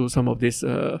it's also some of these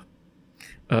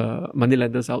money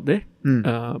lenders out there.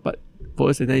 But for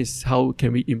us, then is how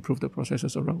can we improve the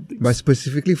processes around things. But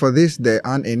specifically for this, there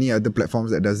aren't any other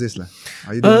platforms that does this lah.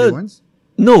 Are you the only ones?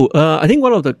 No, I think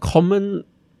one of the common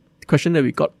question that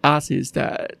we got asked is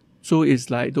that, so it's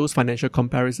like those financial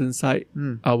comparison site,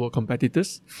 our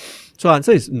competitors. So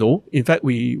answer is no. In fact,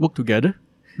 we work together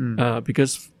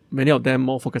because many of them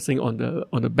more focusing on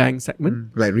the bank segment,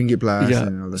 like Ringgit Plus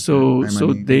and all that.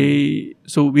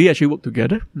 So we actually work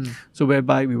together. So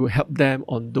whereby we will help them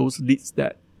on those leads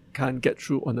that can't get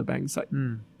through on the bank side.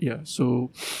 Yeah. So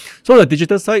the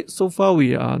digital side, so far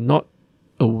we are not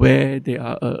aware they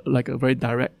are like a very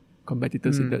direct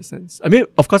competitors in that sense. I mean,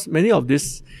 of course, many of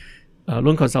these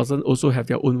loan consultants also have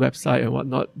their own website and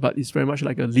whatnot, but it's very much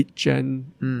like a lead gen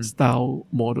style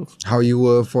model. How you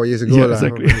were 4 years ago. Yeah,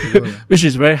 exactly. Which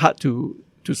is very hard to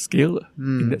scale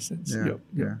in that sense. Yeah.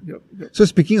 So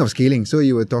speaking of scaling, so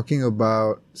you were talking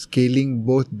about scaling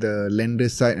both the lender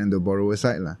side and the borrower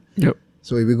side lah. Yep.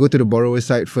 So if we go to the borrower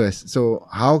side first, so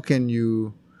how can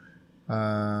you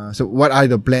so what are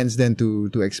the plans then to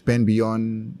expand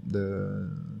beyond the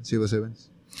civil servants?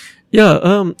 Yeah,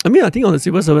 I mean, I think on the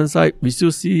civil servant side, we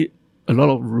still see a lot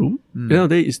of room.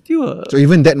 It's still so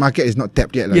even that market is not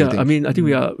tapped yet. Yeah, I mean, I think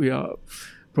we are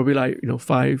probably like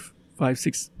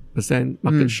 5-6%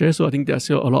 market share. So I think there's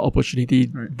still a lot of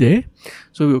opportunity there.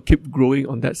 So we'll keep growing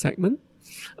on that segment.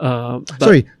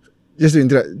 Sorry, just to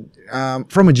interrupt.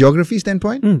 From a geography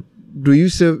standpoint, do you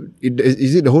serve?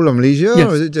 Is it the whole of Malaysia,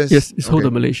 or is it just? Yes, it's whole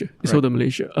of Malaysia. It's whole of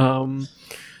Malaysia.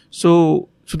 So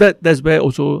So that's where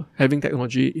also having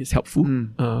technology is helpful,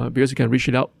 because you can reach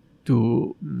it out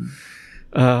to,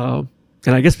 and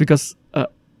I guess because,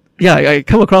 I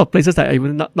come across places that I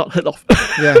even not heard of.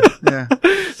 Yeah.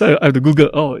 So I have to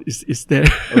Google, it's there.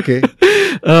 Okay.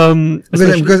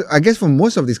 Because I guess for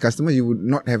most of these customers,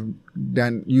 you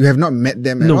have not met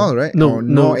them at all, right? Or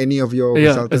nor any of your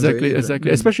consultants.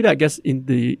 Exactly. Especially, I guess, in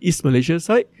the East Malaysia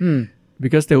side,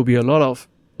 because there will be a lot of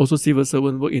also civil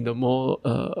servant work in the more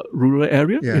rural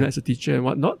area, as a teacher and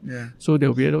whatnot. Yeah. So there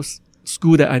will be those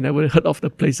school that I never heard of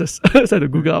the places. So I had to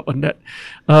Google up on that.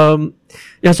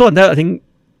 So on that, I think,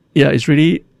 it's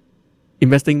really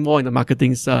investing more in the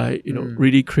marketing side,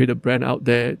 really create a brand out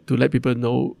there to let people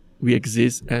know we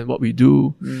exist and what we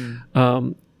do.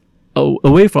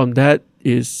 Away from that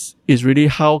is really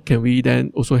how can we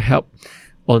then also help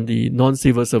on the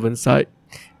non-civil servant side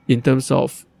in terms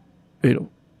of,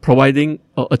 providing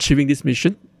or achieving this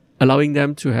mission, allowing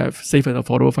them to have safe and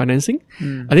affordable financing.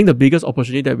 I think the biggest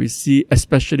opportunity that we see,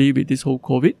 especially with this whole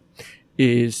COVID,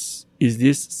 is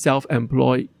this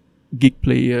self-employed gig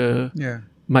player,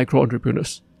 micro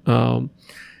entrepreneurs. And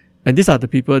these are the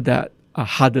people that are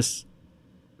hardest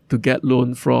to get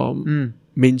loan from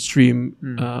mainstream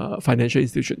financial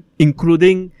institution,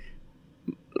 including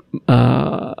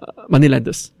money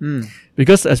lenders.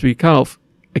 Because as we kind of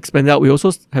expand out, we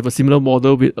also have a similar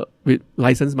model with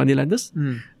licensed money lenders,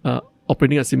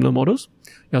 operating at similar models.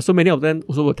 So many of them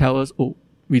also will tell us,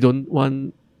 we don't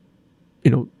want,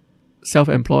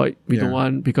 self-employed. We don't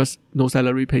want, because no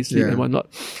salary pay slip and whatnot.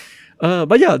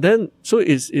 So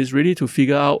it's really to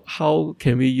figure out how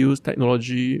can we use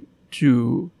technology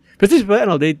to, because at the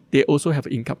end of the day, they also have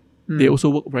income. They also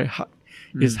work very hard.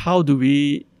 Is how do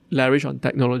we leverage on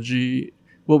technology,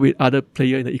 work with other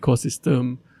players in the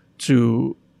ecosystem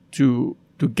to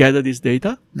gather this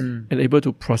data and able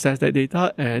to process that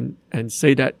data and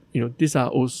say that, these are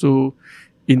also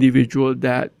individual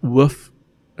that worth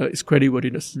its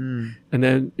creditworthiness. And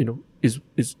then,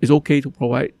 it's okay to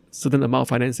provide certain amount of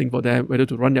financing for them, whether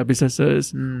to run their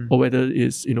businesses or whether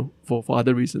it's, for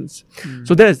other reasons.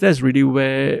 So that's really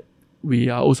where we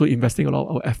are also investing a lot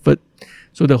of our effort.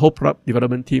 So the whole product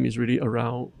development team is really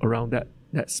around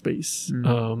that space.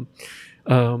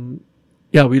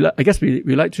 I guess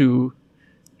we like to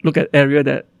look at area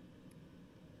that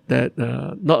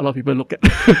not a lot of people look at,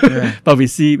 but we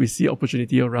see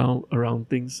opportunity around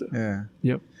things.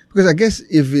 Because I guess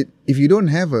if you don't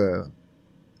have a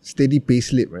steady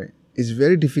payslip, right, it's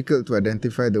very difficult to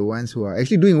identify the ones who are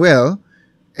actually doing well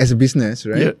as a business,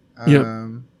 right?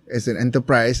 As an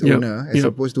enterprise owner, as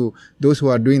opposed to those who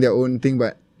are doing their own thing,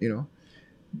 but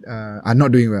are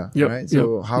not doing well, right?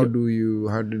 So how do you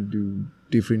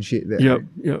differentiate that? Right?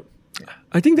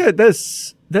 I think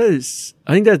that's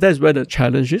where the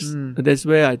challenge is. That's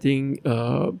where I think there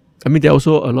are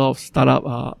also a lot of startup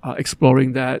are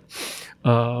exploring that.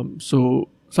 So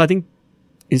I think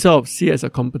instead of see it as a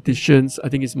competition, I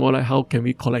think it's more like how can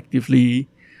we collectively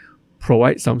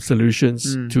provide some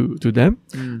solutions to them.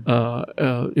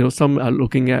 Some are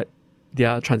looking at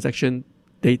their transaction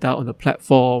data on the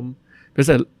platform, because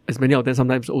as many of them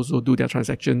sometimes also do their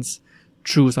transactions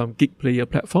through some gig player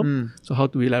platform. So how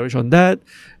do we leverage on that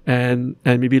and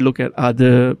maybe look at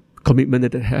other commitment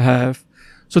that they have.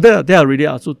 So there are really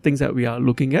also things that we are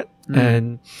looking at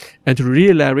and to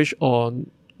really leverage on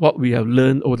what we have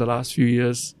learned over the last few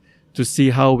years to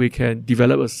see how we can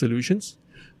develop solutions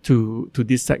to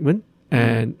this segment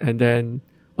and then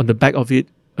on the back of it,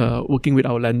 working with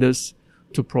our lenders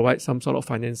to provide some sort of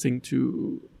financing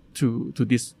to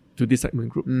this segment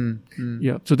group.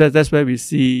 So that's where we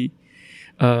see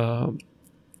our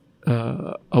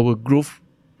growth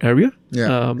area.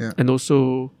 And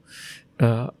also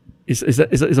it's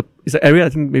an area I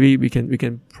think maybe we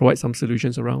can provide some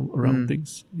solutions around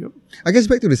things. I guess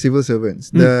back to the civil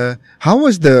servants. How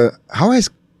has the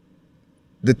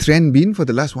trend been for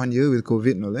the last 1 year with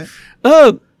COVID and all that?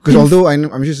 Because although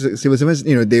I'm sure civil servants,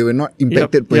 they were not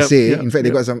impacted per se. In fact, they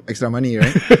got some extra money,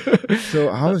 right? So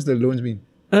how has the loans been?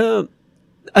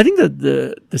 I think that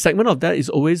the segment of that is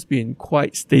always been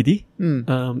quite steady.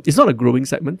 It's not a growing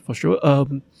segment for sure,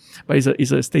 but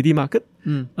it's a steady market.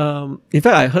 In fact,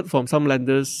 I heard from some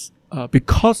lenders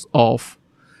because of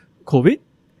COVID,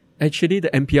 actually the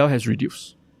NPL has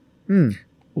reduced.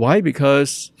 Why?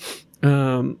 Because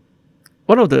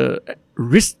one of the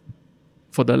risks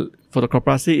for the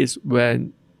corporacy is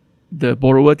when the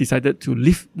borrower decided to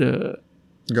leave the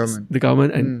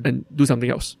government and do something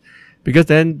else. Because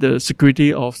then the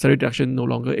security of salary deduction no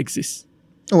longer exists.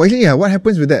 Oh, actually, what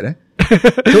happens with that?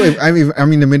 So if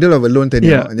I'm in the middle of a loan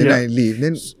tenure and then I leave,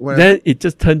 then what? Then it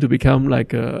just turned to become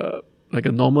like like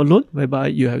a normal loan whereby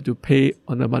you have to pay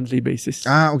on a monthly basis.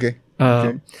 Okay.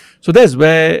 So that's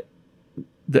where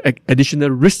the additional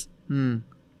risk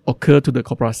occur to the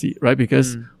corporacy, right?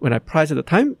 Because when I price at the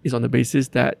time, it's on the basis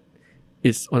that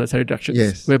it's on a salary deductions,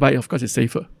 Yes. whereby of course it's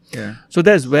safer. Yeah. So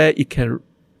that's where it can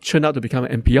turn out to become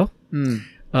an NPL.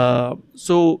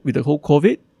 So with the whole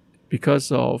COVID,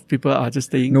 because of people are just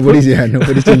staying Nobody's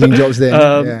changing jobs then.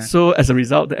 Yeah. so as a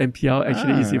result, the NPL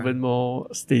actually is even more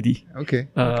steady. Okay.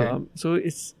 So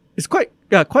it's quite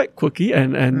quirky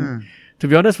and to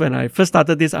be honest, when I first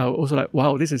started this, I was also like,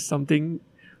 wow, this is something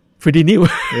pretty new.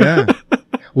 Yeah.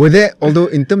 Were there, although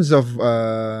in terms of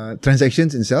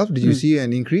transactions itself, did you see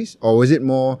an increase, or was it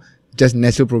more just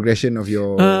natural progression of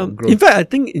your growth? In fact, I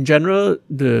think in general,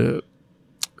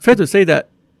 fair to say that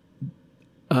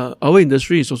our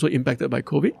industry is also impacted by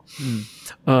COVID.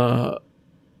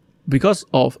 Because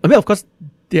of, of course,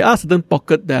 there are certain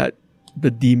pockets that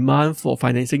the demand for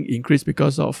financing increased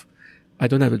because of I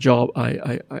don't have a job,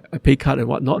 I pay cut and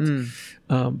whatnot.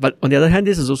 But on the other hand,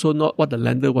 this is also not what the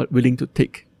lender was willing to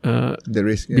take. The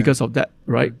risk, because of that,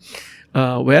 right?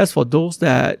 Whereas for those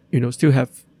that, still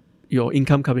have your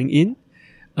income coming in,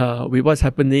 with what's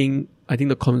happening, I think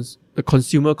the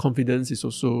consumer confidence is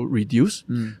also reduced.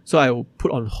 So I will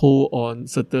put on hold on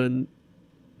certain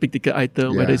big ticket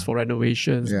item, whether it's for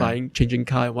renovations, buying, changing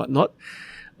car and whatnot.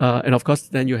 And of course,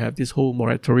 then you have this whole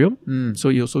moratorium. So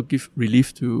you also give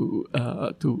relief to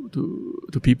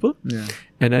people. Yeah.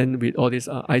 And then with all these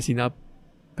icing up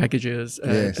packages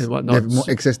and whatnot. They have more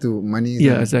access to money.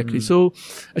 Yeah, exactly. So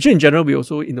actually in general, we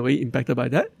also in a way impacted by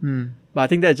that. But I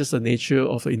think that's just the nature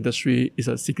of the industry. It's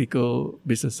a cyclical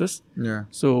businesses. Yeah.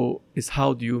 So it's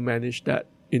how do you manage that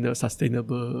in a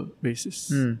sustainable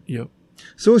basis? Yeah.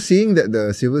 So seeing that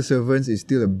the civil servants is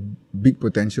still a big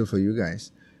potential for you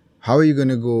guys, how are you going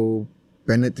to go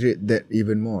penetrate that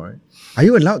even more? Are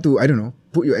you allowed to, I don't know,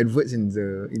 put your adverts in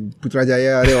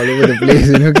Putrajaya, they're all over the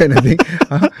place, kind of thing?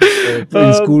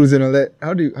 In schools and all that.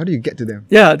 How do you get to them?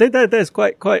 Yeah, that's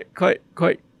quite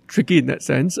tricky in that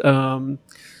sense.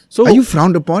 So are you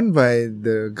frowned upon by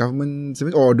the government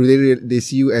service, or do they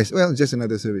see you as, well, just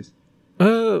another service?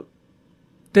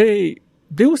 They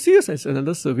will see us as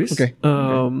another service. Okay.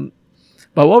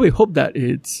 But what we hope that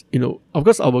it's, of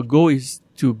course our goal is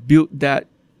to build that,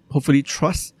 hopefully,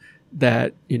 trust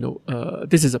that,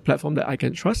 this is a platform that I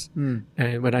can trust.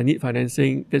 And when I need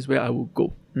financing, that's where I will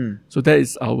go. So that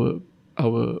is our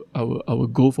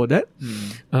goal for that.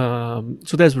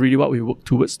 So that's really what we work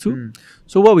towards too.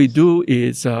 So what we do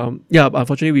is,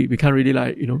 unfortunately we can't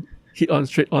really hit on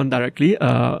straight on directly.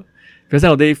 Because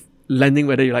nowadays lending,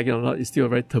 whether you like it or not, is still a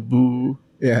very taboo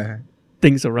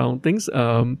things around things.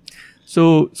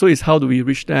 So it's how do we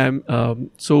reach them?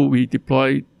 So we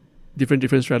deploy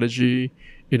different strategy,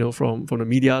 from the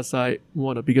media side,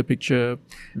 more on a bigger picture.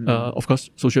 Of course,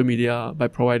 social media by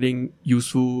providing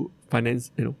useful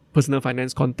finance, personal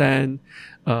finance content,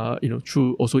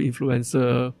 through also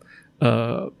influencer,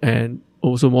 and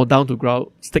also more down to ground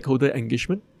stakeholder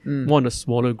engagement, more on a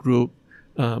smaller group,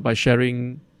 by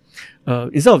sharing,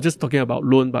 instead of just talking about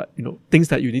loan, but things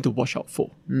that you need to watch out for.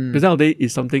 Because nowadays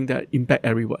is something that impact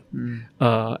everyone.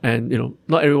 And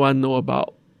not everyone know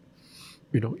about,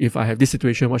 if I have this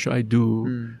situation, what should I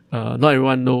do? Not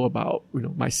everyone know about,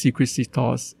 my secret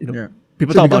sauce.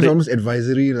 People talk about it. Almost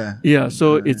advisory lah. Yeah,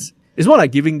 so it's more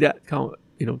like giving that kind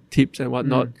of, tips and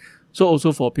whatnot. So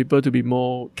also for people to be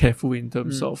more careful in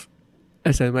terms of,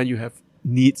 as and when you have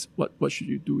needs, what should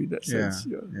you do in that sense?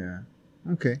 Yeah.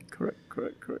 Okay. Correct.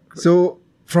 So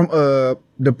from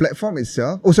the platform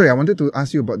itself, I wanted to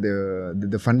ask you about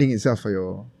the funding itself for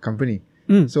your company.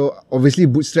 So obviously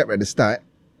bootstrap at the start.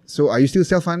 So are you still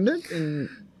self-funded,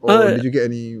 or did you get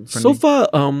any funding? So far,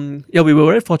 we were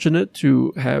very fortunate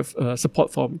to have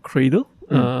support from Cradle,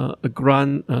 a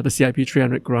grant, the CIP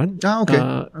 300 grant,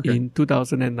 in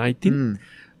 2019.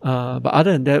 But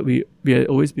other than that, we had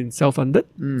always been self-funded.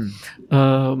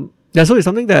 So it's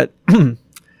something that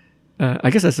I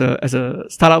guess as a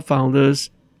startup founders,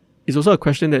 it's also a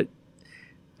question that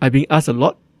I've been asked a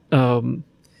lot. Are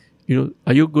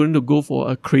you going to go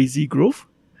for a crazy growth,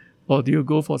 or do you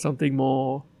go for something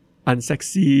more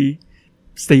unsexy,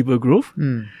 stable growth?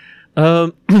 Maybe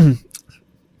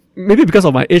because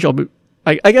of my age, or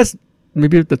I guess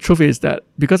maybe the truth is that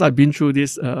because I've been through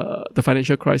this the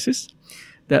financial crisis,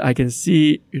 that I can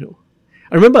see.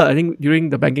 I remember, I think during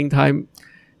the banking time.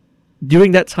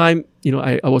 During that time,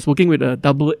 I was working with a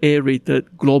AA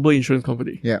rated global insurance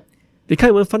company. Yeah. They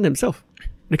can't even fund themselves.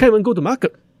 They can't even go to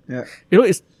market. Yeah.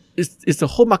 It's the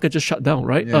whole market just shut down,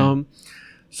 right? Yeah.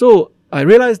 So I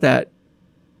realized that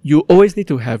you always need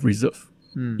to have reserve.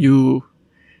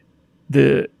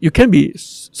 you can be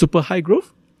super high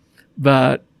growth,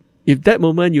 but if that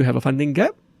moment you have a funding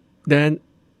gap, then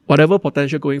whatever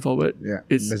potential going forward,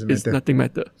 it's nothing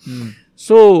matter.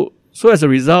 So as a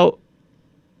result,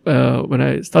 when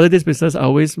I started this business, I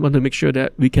always want to make sure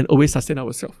that we can always sustain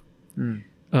ourselves.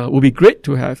 It would be great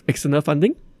to have external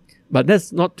funding, but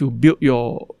that's not to build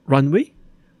your runway,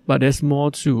 but that's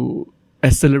more to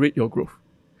accelerate your growth.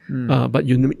 But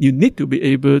you need to be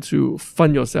able to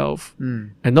fund yourself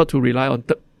and not to rely on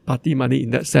third party money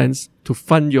in that sense to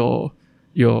fund your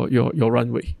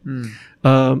runway.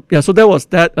 So that was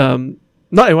that.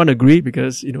 Not everyone agree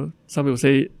because, some people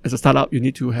say as a startup, you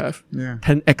need to have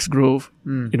 10x growth.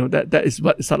 That is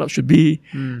what a startup should be.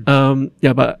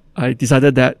 But I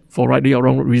decided that for rightly or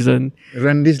wrong reason.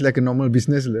 Run this like a normal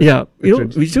business.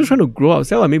 We're still trying to grow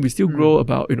ourselves. I mean, we still grow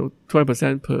about,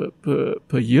 20%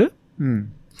 per year.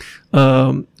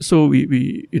 So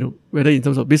we, whether in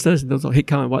terms of business, in terms of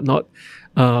headcount and whatnot.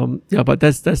 But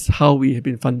that's how we have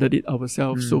been funded it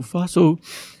ourselves so far. So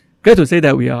glad to say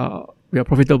that we are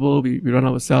profitable. We run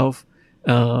ourselves,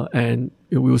 and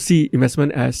we will see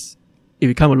investment as if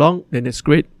it come along, then it's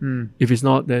great. If it's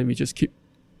not, then we just keep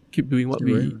doing what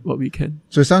we can.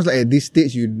 So it sounds like at this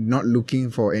stage you're not looking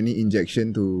for any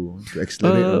injection to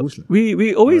accelerate or boost.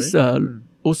 We always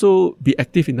also be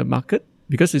active in the market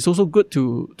because it's also good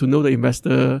to know the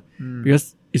investor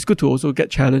because it's good to also get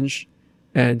challenged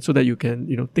and so that you can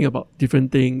think about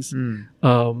different things.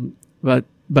 But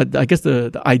I guess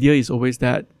the idea is always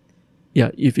that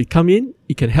if it come in,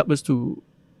 it can help us to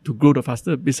grow the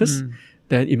faster business.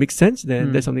 Then it makes sense.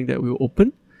 Then that's something that we will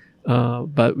open.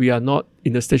 But we are not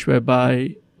in the stage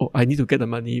whereby I need to get the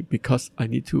money because I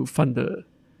need to fund the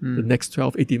next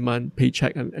 12, 18 month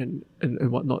paycheck and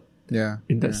whatnot.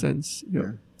 In that sense.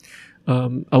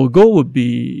 Our goal would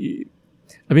be,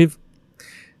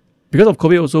 because of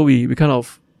COVID also, we kind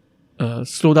of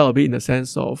slowed down a bit in the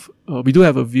sense of we do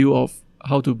have a view of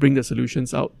how to bring the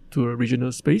solutions out to a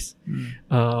regional space.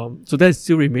 So that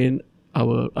still remain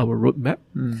our roadmap.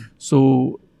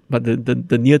 So, but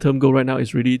the near term goal right now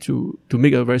is really to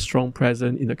make a very strong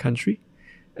presence in the country,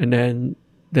 and then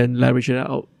leverage it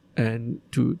out and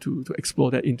to explore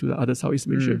that into the other Southeast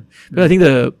Asia. But I think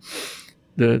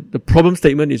the problem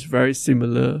statement is very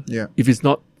similar. If it's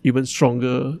not even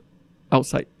stronger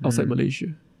outside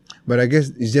Malaysia. But I guess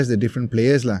it's just the different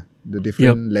players the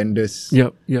different lenders.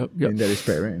 In that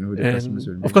respect, right? And who the customers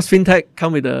will be. Of course, fintech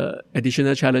come with the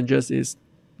additional challenges is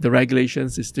the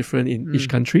regulations is different in each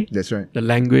country. That's right. The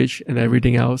language and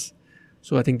everything else.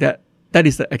 So I think that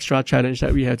is the extra challenge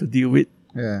that we have to deal with.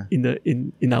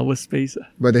 In our space.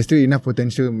 But there's still enough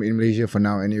potential in Malaysia for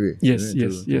now anyway. Yes.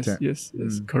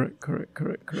 Correct.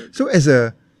 So as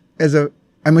a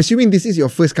I'm assuming this is your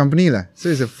first company So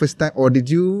it's the first time, or did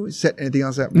you set anything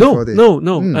else up before this? No.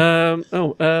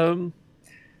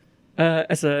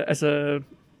 As a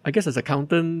I guess as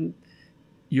accountant,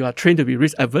 you are trained to be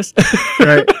risk averse.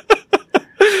 Right.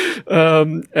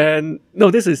 And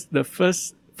no, this is the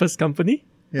first company.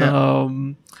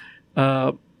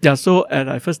 So and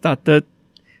I first started,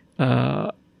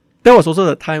 that was also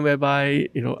the time whereby,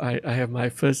 I have my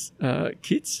first,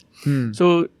 kids.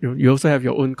 So, you also have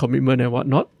your own commitment and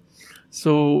whatnot.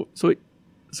 So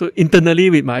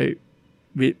internally with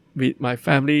my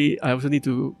family, I also need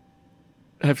to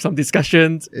have some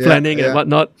discussions, planning and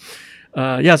whatnot.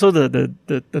 So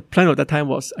the plan at that time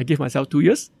was I give myself 2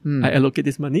 years. I allocate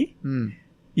this money.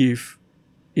 If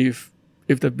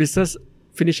the business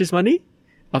finishes money,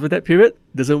 after that period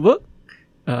doesn't work,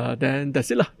 then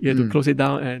that's it lah. You have to close it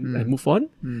down and move on.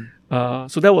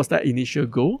 So that was that initial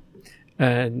goal.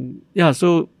 And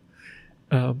so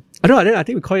I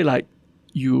think we call it like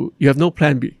you have no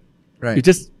plan B. Right. You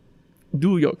just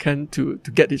do your can to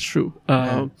get it through.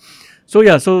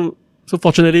 So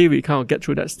fortunately we kind of get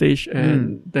through that stage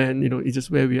and then, it's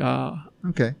just where we are.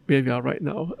 Okay. Where we are right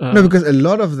now. No, because a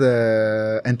lot of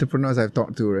the entrepreneurs I've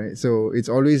talked to, right? So it's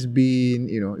always been,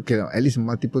 at least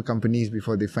multiple companies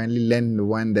before they finally land the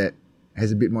one that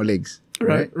has a bit more legs.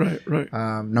 Right.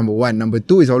 Number one. Number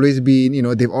two is always been,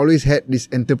 they've always had this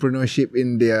entrepreneurship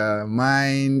in their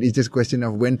mind. It's just a question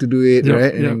of when to do it,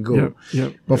 right? And then go.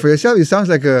 But for yourself, it sounds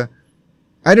like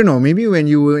I don't know, maybe when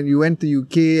you went to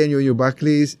UK and you're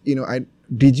Barclays,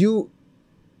 did you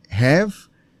have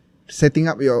setting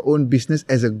up your own business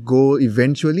as a goal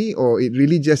eventually, or it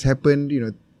really just happened,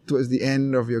 towards the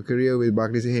end of your career with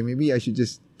Barclays, say, hey, maybe I should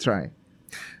just try?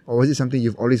 Or was it something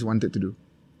you've always wanted to do?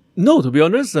 No, to be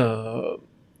honest, I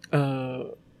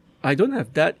don't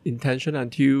have that intention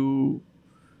until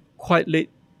quite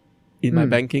late in my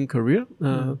banking career.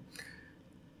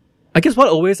 I guess what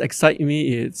always excites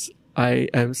me is I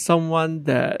am someone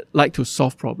that like to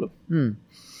solve problem.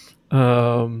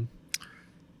 So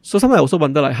sometimes I also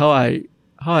wonder like how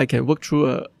I can work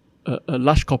through a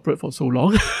large corporate for so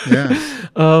long. Yeah.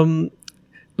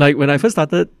 Like when I first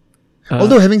started.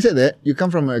 Although having said that, you come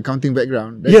from an accounting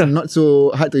background. That's not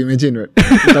so hard to imagine, right?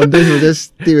 Accountants will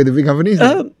just stay with the big companies.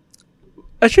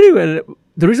 Actually,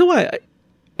 the reason why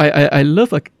I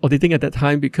love auditing at that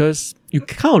time because you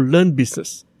kind of learn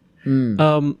business.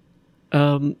 But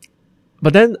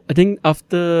then I think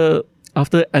after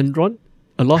Enron,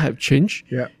 a lot have changed.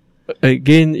 Yeah.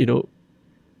 Again, you know,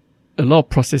 a lot of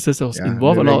processes was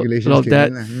involved, a lot of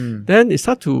that. Then I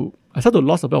started to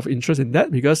lose a bit of interest in that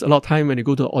because a lot of time when you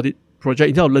go to an audit project,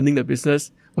 instead of learning the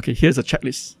business, okay, here's a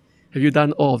checklist. Have you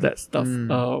done all of that stuff?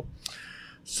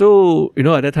 So, you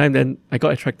know, at that time, then I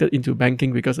got attracted into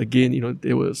banking because again, you know,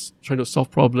 they was trying to solve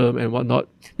problem and whatnot.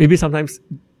 Maybe sometimes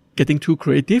getting too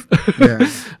creative.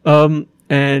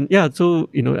 And yeah, so,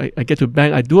 you know, I get to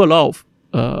bank. I do a lot of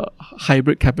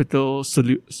hybrid capital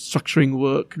structuring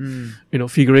work, you know,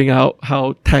 figuring out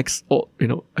how tax or, you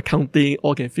know, accounting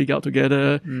all can figure out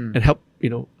together and help, you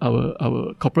know,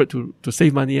 our corporate to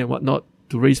save money and whatnot,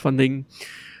 to raise funding.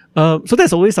 So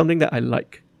that's always something that I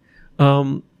like.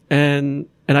 But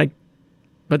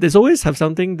there's always have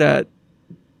something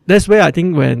that's where I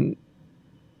think when,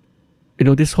 you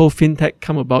know, this whole fintech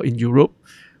come about in Europe,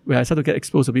 where I start to get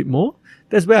exposed a bit more,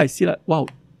 that's where I see like, wow,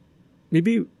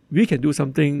 maybe we can do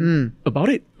something about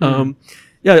it.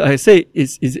 Yeah, I say I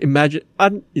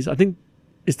think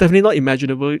it's definitely not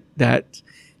imaginable that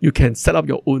you can set up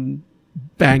your own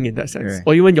bank in that sense,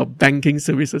 or even your banking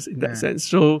services in that sense.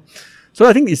 So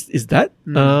I think it's that.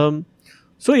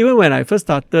 So even when I first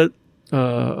started,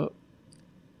 I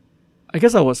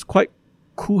guess I was quite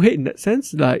cool-head in that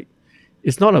sense. Like,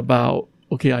 it's not about,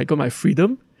 okay, I got my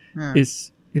freedom.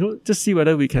 It's, you know, just see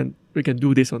whether we can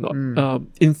do this or not.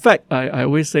 In fact, I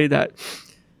always say that,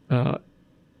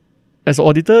 as an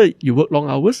auditor, you work long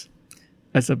hours.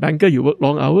 As a banker, you work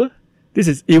long hours. This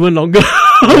is even longer.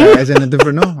 As an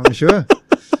entrepreneur, I'm sure.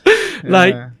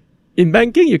 Like, in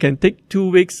banking, you can take 2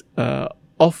 weeks,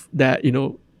 off that, you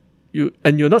know,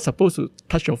 you're not supposed to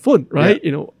touch your phone, right?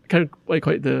 You know, kind of what you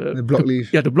call it, the block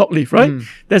leave. Yeah, the block leave, right?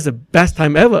 That's the best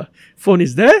time ever. Phone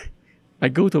is there. I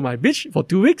go to my beach for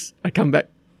 2 weeks. I come back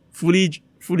fully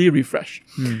refreshed.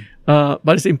 But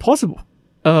it's impossible.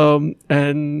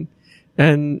 And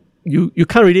you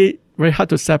can't really, very hard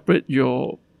to separate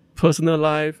your personal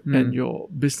life and your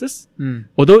business.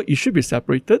 Although it should be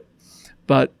separated,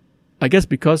 but I guess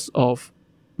because of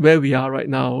where we are right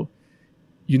now,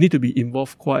 you need to be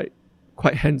involved quite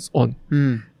hands-on.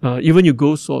 Even you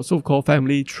go so-called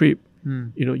family trip,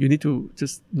 you know, you need to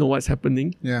just know what's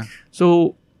happening. Yeah.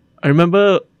 So I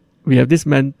remember we have this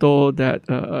mentor that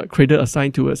Cradle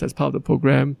assigned to us as part of the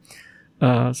program.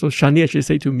 So Shani actually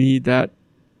said to me that,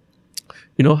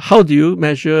 you know, how do you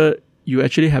measure you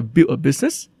actually have built a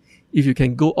business? If you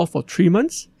can go off for 3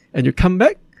 months and you come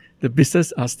back, the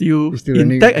business are still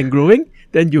intact and growing,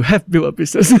 then you have built a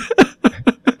business.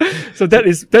 So that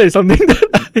is something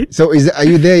that So are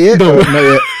you there yet? No. Or not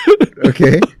yet?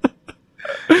 Okay.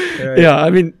 Right. Yeah, I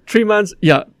mean 3 months.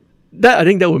 Yeah, I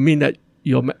think that would mean that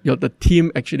the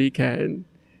team actually can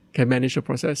manage the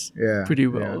process pretty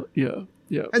well. Yeah.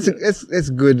 That's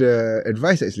good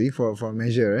advice actually for a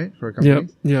measure, right? For a company.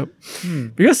 Yeah.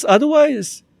 Because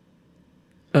otherwise,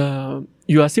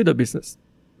 you are still the business.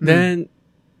 Then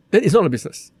it's not a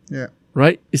business. Yeah.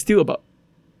 Right? It's still about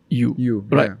you.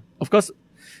 Right. Yeah. Of course,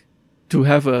 to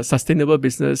have a sustainable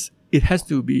business, it has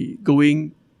to be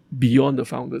going beyond the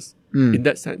founders in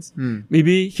that sense.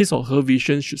 Maybe his or her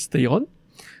vision should stay on,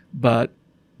 but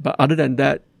other than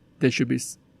that, there should be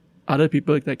other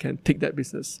people that can take that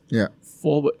business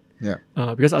forward. Yeah.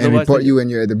 Because otherwise, and report you when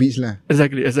you're at the beach, lah.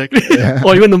 Exactly.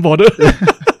 Or even don't bother.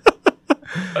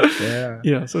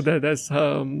 Yeah. So that's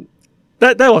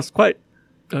that was quite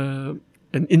an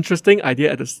interesting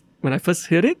idea when I first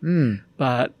heard it.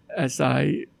 But as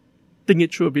I think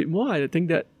it through a bit more, I think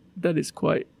that is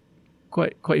quite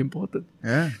important.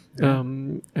 Yeah.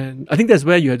 And I think that's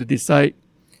where you have to decide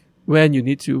when you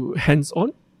need to hands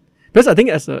on. Because I think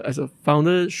as a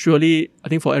founder, surely I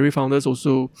think for every founder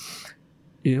also,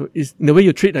 you know, is in the way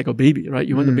you treat like a baby, right?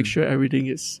 You want to make sure everything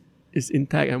is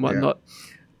intact and whatnot.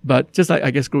 But just like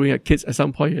I guess growing up kids, at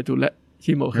some point you have to let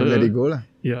him or her let it go, lah.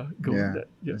 Yeah, go with that.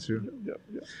 Yeah, that's true. Yeah.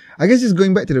 I guess just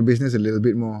going back to the business a little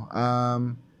bit more.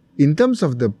 In terms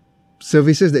of the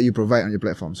services that you provide on your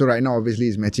platform. So right now, obviously,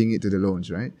 it's matching it to the loans,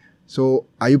 right? So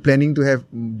are you planning to have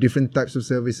different types of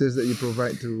services that you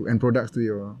provide and products to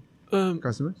your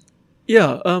customers?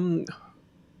 Yeah.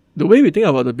 The way we think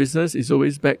about the business is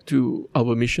always back to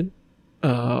our mission.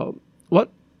 what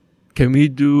can we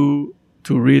do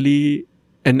to really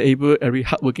enable every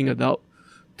hardworking adult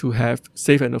to have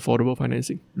safe and affordable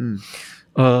financing?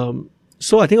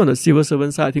 So I think on the civil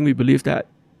servant side, I think we believe that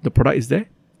the product is there.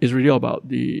 It's really about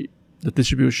the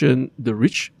distribution, the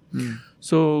reach.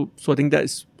 So I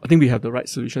think we have the right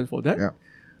solution for that.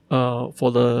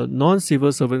 For the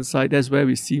non-civil servant side, that's where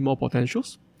we see more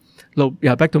potentials. So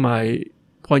back to my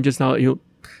point just now,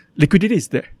 liquidity is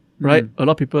there, right? A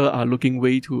lot of people are looking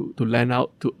way to lend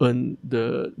out to earn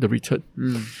the return.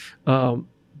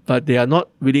 But they are not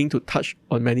willing to touch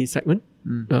on many segments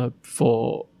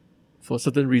for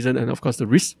certain reason and of course the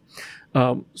risk.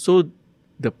 So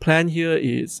the plan here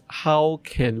is how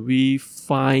can we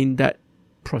find that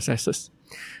processes?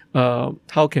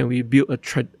 How can we build a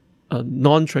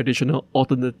non-traditional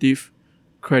alternative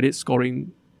credit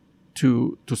scoring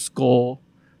to score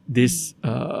this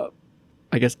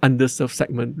underserved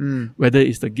segment, whether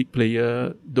it's the gig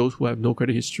player, those who have no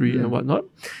credit history and whatnot.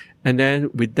 And then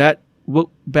with that, work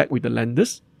back with the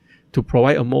lenders to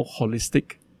provide a more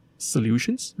holistic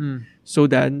solutions. So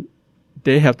then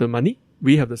they have the money,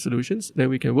 we have the solutions, then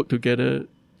we can work together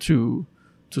to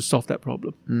solve that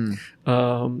problem.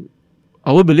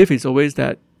 Our belief is always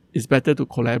that it's better to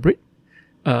collaborate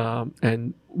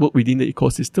and work within the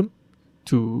ecosystem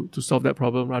to solve that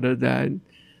problem rather than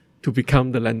to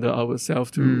become the lender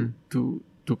ourselves to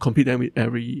compete them with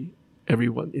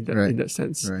everyone in that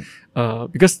sense.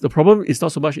 Because the problem is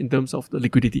not so much in terms of the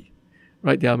liquidity,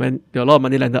 right? There are a lot of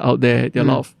money lender out there. There are a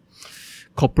lot of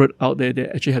corporate out there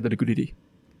that actually have the liquidity.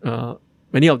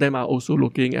 Many of them are also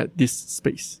looking at this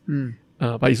space.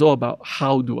 But it's all about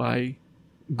how do I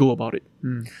go about it.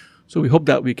 So we hope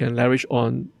that we can leverage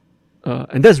on,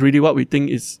 and that's really what we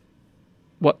think is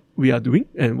what we are doing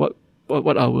and what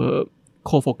our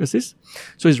core focus is.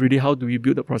 So it's really how do we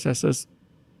build the processes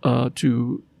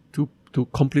to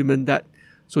complement that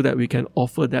so that we can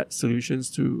offer that solutions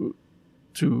to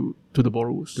the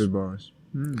borrowers.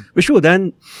 Which will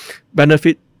then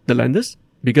benefit the lenders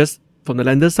because from the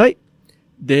lender side,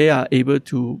 they are able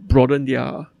to broaden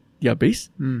their base.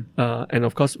 And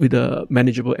of course, with a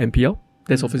manageable NPL,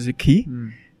 that's obviously key.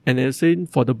 And then saying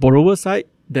for the borrower side,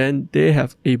 then they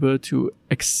have able to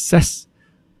access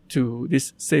to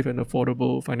this safe and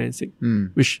affordable financing,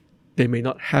 which they may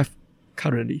not have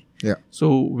currently.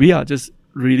 So we are just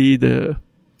really the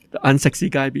unsexy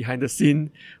guy behind the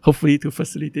scene, hopefully to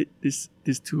facilitate these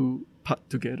two part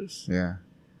together.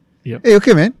 Hey,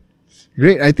 okay, man.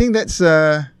 Great. I think that's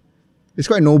it's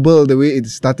quite noble the way it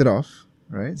started off,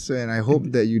 right? So, and I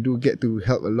hope that you do get to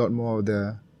help a lot more of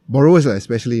the borrowers,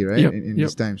 especially, right, in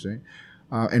these times, right?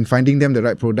 And finding them the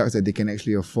right products that they can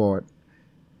actually afford,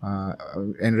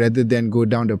 and rather than go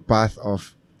down the path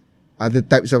of other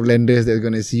types of lenders that's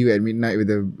going to see you at midnight with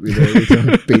a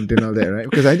paint and all that, right?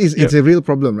 Because I think it's a real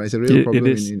problem, right? It's a real problem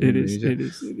in Indonesia. It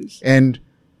is. And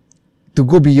to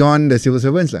go beyond the civil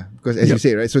servants, because as you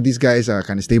say, right? So these guys are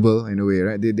kind of stable in a way,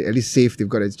 right? They at least safe. They've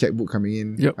got a checkbook coming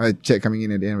in, a check coming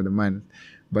in at the end of the month.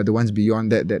 But the ones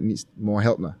beyond that needs more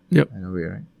help, in a way,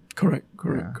 right? Correct.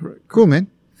 Cool, man.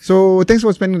 So thanks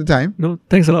for spending the time. No,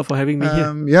 thanks a lot for having me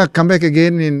here. Come back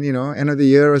again in end of the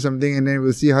year or something, and then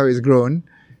we'll see how it's grown.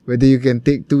 Whether you can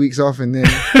take 2 weeks off and then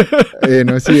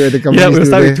see where the company is. We'll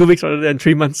start with 2 weeks rather than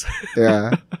 3 months.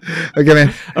 Okay,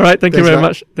 man. All right. Thank you very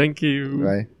much. Thank you.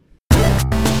 Bye.